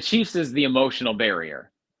 like, the Chiefs is the emotional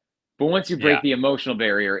barrier. But once you break the emotional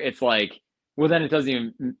barrier, it's like, well, then it doesn't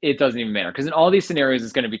even matter. Because in all these scenarios,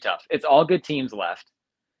 it's going to be tough. It's all good teams left.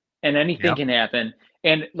 And anything can happen.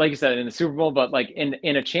 And like you said, in the Super Bowl, but like in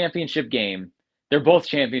a championship game, they're both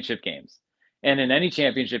championship games. And in any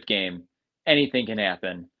championship game, anything can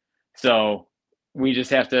happen. So we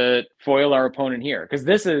just have to foil our opponent here. Because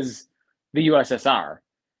this is the USSR.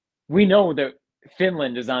 We know that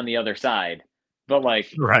Finland is on the other side. But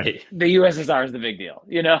like, the USSR is the big deal,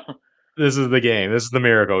 you know? This is the game. This is the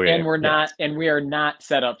miracle game. And we are not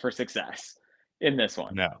set up for success in this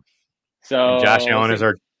one. No. So and Josh Allen is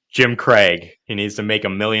our Jim Craig. He needs to make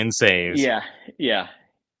 1,000,000 saves. Yeah.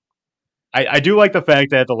 I do like the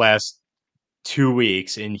fact that the last 2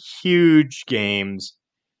 weeks in huge games.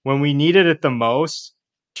 When we needed it the most,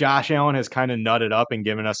 Josh Allen has kind of nutted up and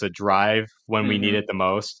given us a drive when we need it the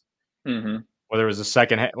most. Whether it was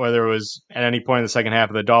whether it was at any point in the second half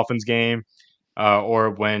of the Dolphins game, or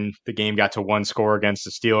when the game got to one score against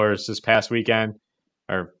the Steelers this past weekend,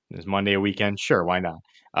 or this Monday a weekend. Sure, why not?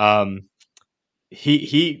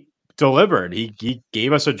 He delivered. He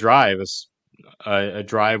gave us a drive, a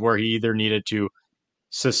drive where he either needed to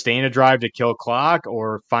sustain a drive to kill clock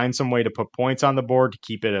or find some way to put points on the board to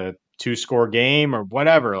keep it a 2-score game or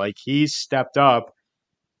whatever. Like, he's stepped up,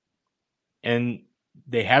 and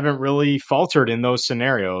they haven't really faltered in those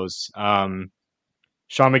scenarios. Sean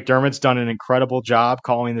McDermott's done an incredible job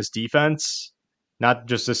calling this defense, not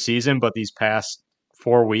just this season, but these past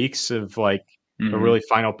 4 weeks of like a really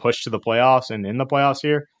final push to the playoffs and in the playoffs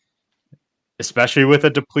here, especially with a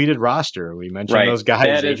depleted roster. We mentioned those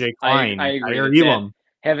guys, AJ Klein, I agree Tyler with Elam. that.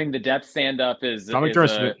 Having the depth stand up is Sean a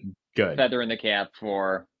McDermott's good. feather in the cap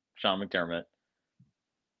for Sean McDermott.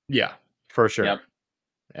 Yeah, for sure. Yep.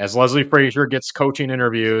 As Leslie Frazier gets coaching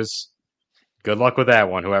interviews, good luck with that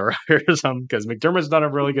one, whoever hires him, because McDermott's done a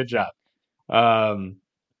really good job. And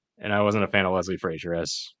I wasn't a fan of Leslie Frazier,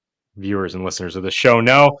 as viewers and listeners of the show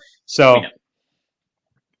know. So,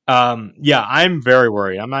 yeah, I'm very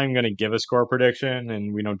worried. I'm not even going to give a score prediction,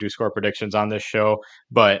 and we don't do score predictions on this show,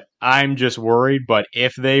 but I'm just worried. But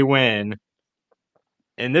if they win,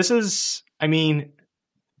 and this is, I mean,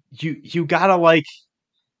 you got to like,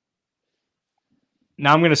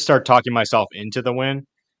 now I'm going to start talking myself into the win,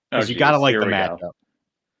 because you got to like the matchup.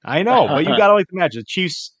 I know, but you got to like the matchup.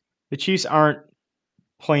 The Chiefs aren't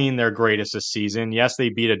playing their greatest this season. Yes, they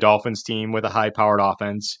beat a Dolphins team with a high-powered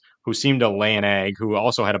offense who seemed to lay an egg, who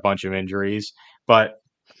also had a bunch of injuries. But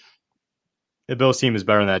the Bills team is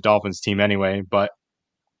better than that Dolphins team anyway. But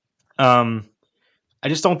I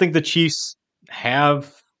just don't think the Chiefs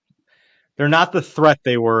they're not the threat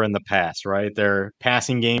they were in the past, right? Their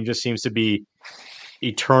passing game just seems to be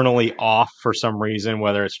eternally off for some reason,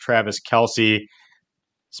 whether it's Travis Kelce's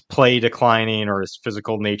play declining or his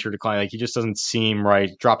physical nature declining. Like, he just doesn't seem right.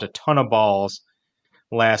 Dropped a ton of balls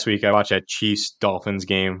last week. I watched that Chiefs-Dolphins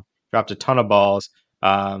game. Dropped a ton of balls.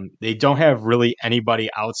 They don't have really anybody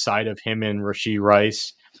outside of him and Rashee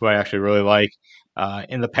Rice, who I actually really like,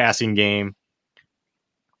 in the passing game.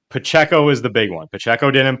 Pacheco is the big one. Pacheco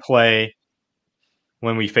didn't play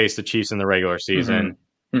when we faced the Chiefs in the regular season.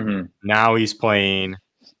 Now he's playing,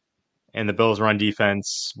 and the Bills' run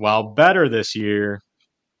defense, while better this year,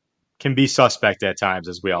 can be suspect at times,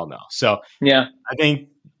 as we all know. So yeah, I think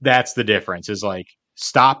that's the difference, is like,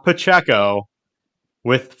 stop Pacheco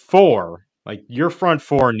with 4. Like, your front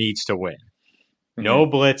 4 needs to win. No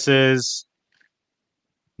blitzes,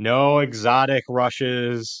 no exotic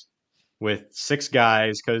rushes with 6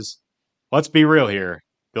 guys, because let's be real here,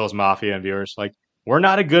 Bills Mafia and viewers. Like, we're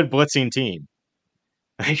not a good blitzing team.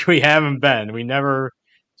 Like, we haven't been. We never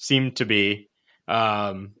seem to be.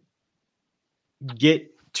 Get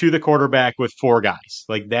to the quarterback with 4 guys.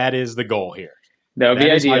 Like, that is the goal here. That would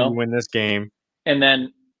be ideal. How you win this game. And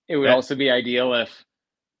then it would also be ideal if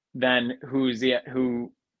then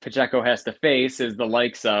who Pacheco has to face is the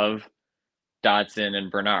likes of Dotson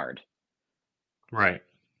and Bernard. Right.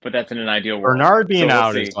 But that's in an ideal world. Bernard being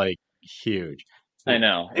out is like huge. I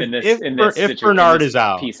know. If Bernard is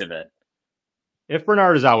out, piece of it. If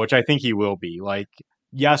Bernard is out, which I think he will be, like,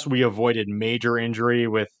 yes, we avoided major injury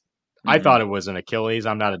with, I thought it was an Achilles.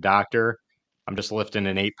 I'm not a doctor. I'm just lifting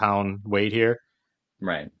an 8-pound weight here.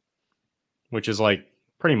 Right. Which is like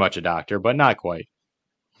pretty much a doctor, but not quite.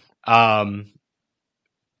 I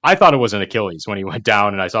thought it was an Achilles when he went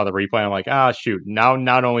down, and I saw the replay. I'm like, shoot. Now,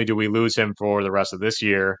 not only do we lose him for the rest of this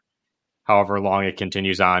year, however long it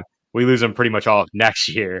continues on, we lose him pretty much all of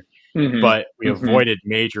next year. But we avoided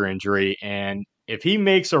major injury. And if he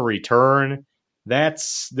makes a return,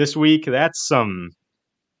 this week, that's some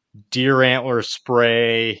deer antler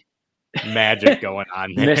spray magic going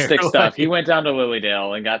on there. Mystic stuff. He went down to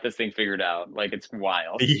Lilydale and got this thing figured out. Like, it's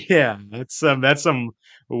wild. Yeah, that's some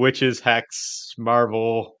witches, hex,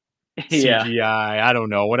 Marvel, CGI. I don't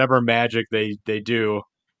know, whatever magic they do.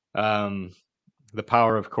 The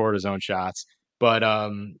power of cortisone shots. But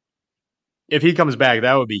if he comes back,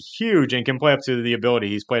 that would be huge and can play up to the ability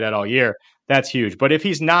he's played at all year. That's huge. But if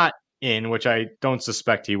he's not in, which I don't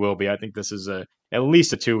suspect he will be, I think this is at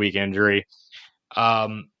least a 2-week injury.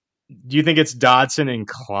 Do you think it's Dodson and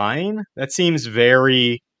Klein? That seems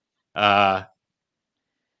very,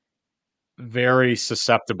 very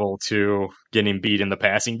susceptible to getting beat in the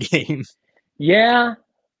passing game. Yeah,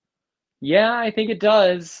 I think it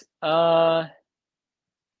does. I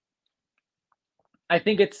I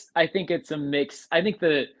think it's a mix. I think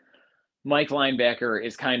the Mike linebacker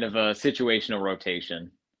is kind of a situational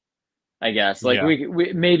rotation, I guess. Like Yeah.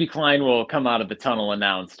 we maybe Klein will come out of the tunnel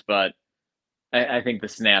announced, but I think the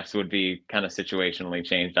snaps would be kind of situationally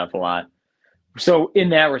changed up a lot. So in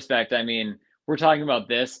that respect, I mean, we're talking about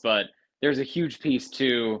this, but there's a huge piece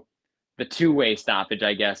to the two-way stoppage,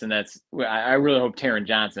 I guess, and that's I really hope Taron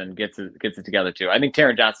Johnson gets it together too. I think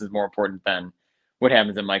Taron Johnson is more important than what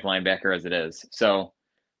happens at Mike linebacker as it is. So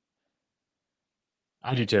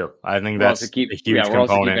I do too. I think we're that's also keep a huge we're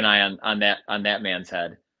also keeping component. an eye on that man's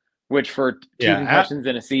head, which for two Yeah, concussions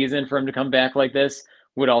in a season for him to come back like this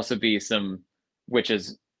would also be some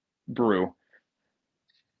witches brew.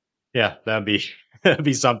 yeah, that'd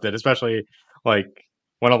be something, especially like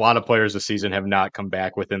when a lot of players this season have not come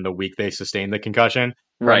back within the week they sustained the concussion.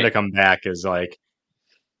 For him to Right. come back is like,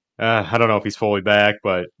 I don't know if he's fully back,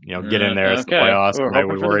 but get in there. It's the Okay. playoffs, We're and I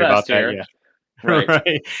hoping would for the worry about best that. here. Yeah, Right.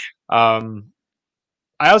 right.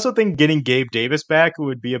 I also think getting Gabe Davis back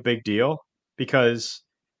would be a big deal because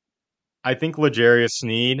I think L'Jarius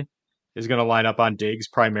Sneed is going to line up on Diggs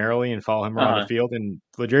primarily and follow him around the field. And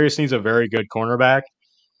L'Jarius Sneed's a very good cornerback.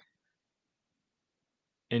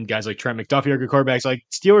 And guys like Trent McDuffie are good quarterbacks. Like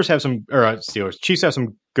Chiefs have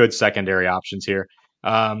some good secondary options here.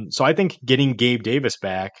 So I think getting Gabe Davis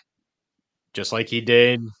back, just like he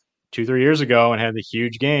did 2-3 years ago and had the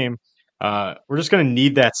huge game, we're just going to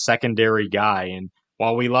need that secondary guy. And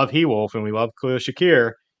while we love He-Wolf and we love Khalil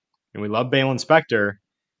Shakir and we love Balin Spector,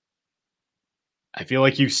 I feel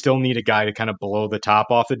like you still need a guy to kind of blow the top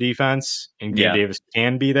off the defense, and Gabe Davis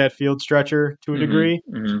can be that field stretcher to a degree.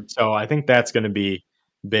 Mm-hmm. So I think that's going to be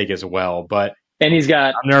big as well. But I'm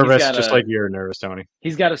nervous, just like you're nervous, Tony.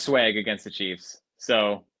 He's got a swag against the Chiefs,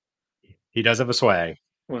 so he does have a swag.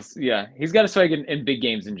 Well, yeah, he's got a swag in big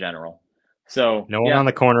games in general. So no one on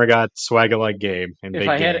the corner got swagger like Gabe in big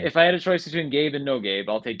games. If I had a choice between Gabe and no Gabe,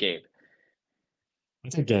 I'll take Gabe.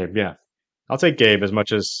 I'll take Gabe. Yeah, I'll take Gabe as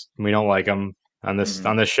much as we don't like him on this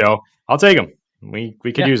show. I'll take him. We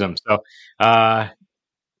could use him. So,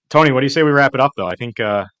 Tony, what do you say we wrap it up though? I think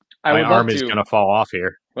my arm is going to fall off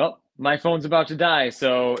here. Well, my phone's about to die,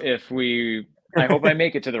 so I hope I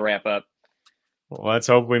make it to the wrap up. Well, let's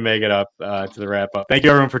hope we make it up to the wrap up. Thank you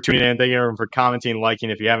everyone for tuning in. Thank you everyone for commenting, liking.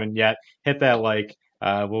 If you haven't yet, hit that like.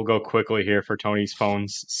 We'll go quickly here for Tony's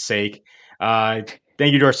phone's sake. Thank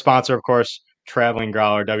you to our sponsor, of course, Traveling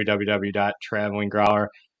Growler,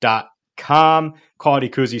 www.travelinggrowler.com. Quality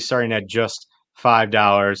koozies starting at just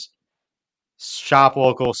 $5. Shop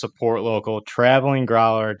local, support local,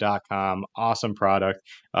 travelinggrowler.com. Awesome product.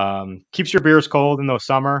 Keeps your beers cold in the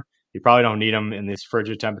summer. You probably don't need them in these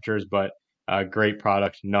frigid temperatures, but great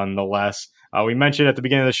product nonetheless. We mentioned at the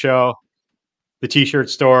beginning of the show, the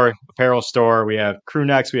t-shirt store, apparel store. We have crew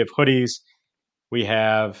necks, we have hoodies, we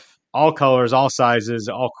have all colors, all sizes,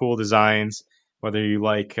 all cool designs. Whether you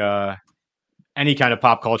like any kind of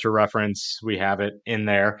pop culture reference, we have it in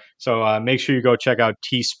there. So make sure you go check out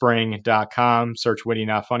teespring.com, search Witty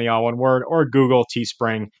Not Funny, all one word, or Google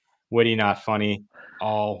Teespring Witty Not Funny,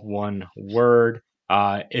 all one word.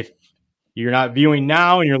 If you're not viewing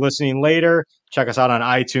now and you're listening later, check us out on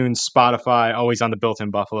iTunes, Spotify, always on the Built-in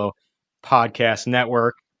Buffalo Podcast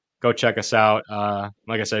Network. Go check us out.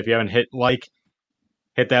 Like I said, if you haven't hit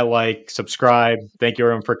that like, subscribe. Thank you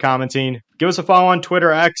everyone for commenting. Give us a follow on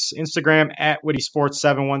Twitter, X, Instagram at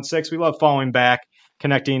WittySports716. We love following back,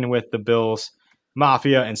 connecting with the Bills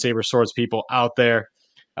Mafia and Saber Swords people out there.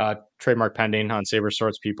 Trademark pending on Saber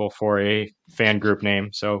Swords people for a fan group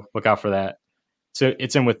name, so look out for that. So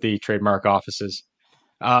it's in with the trademark offices.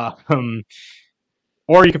 Or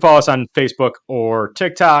you can follow us on Facebook or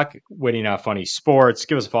TikTok, Witty Not Funny Sports.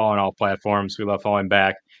 Give us a follow on all platforms. We love following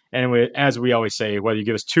back. And as we always say, whether you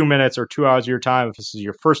give us 2 minutes or 2 hours of your time, if this is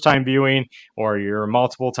your first time viewing or you're a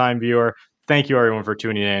multiple time viewer, thank you everyone for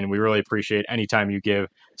tuning in. We really appreciate any time you give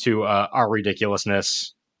to our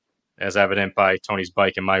ridiculousness, as evident by Tony's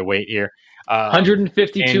bike and my weight here.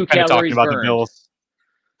 152 calories talking about burned. The Bills.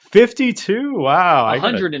 52. Wow.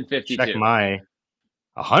 152. Check my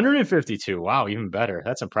 152. Wow, even better.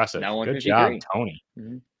 That's impressive. Now Good job, Tony.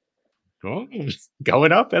 Mm-hmm. Oh,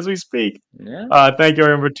 going up as we speak. Yeah. Thank you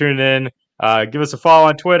everyone for tuning in. Give us a follow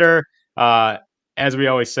on Twitter. As we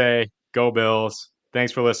always say, go Bills.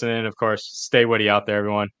 Thanks for listening. Of course, stay witty out there,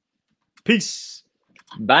 everyone. Peace.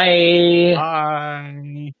 Bye.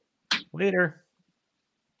 Bye. Later.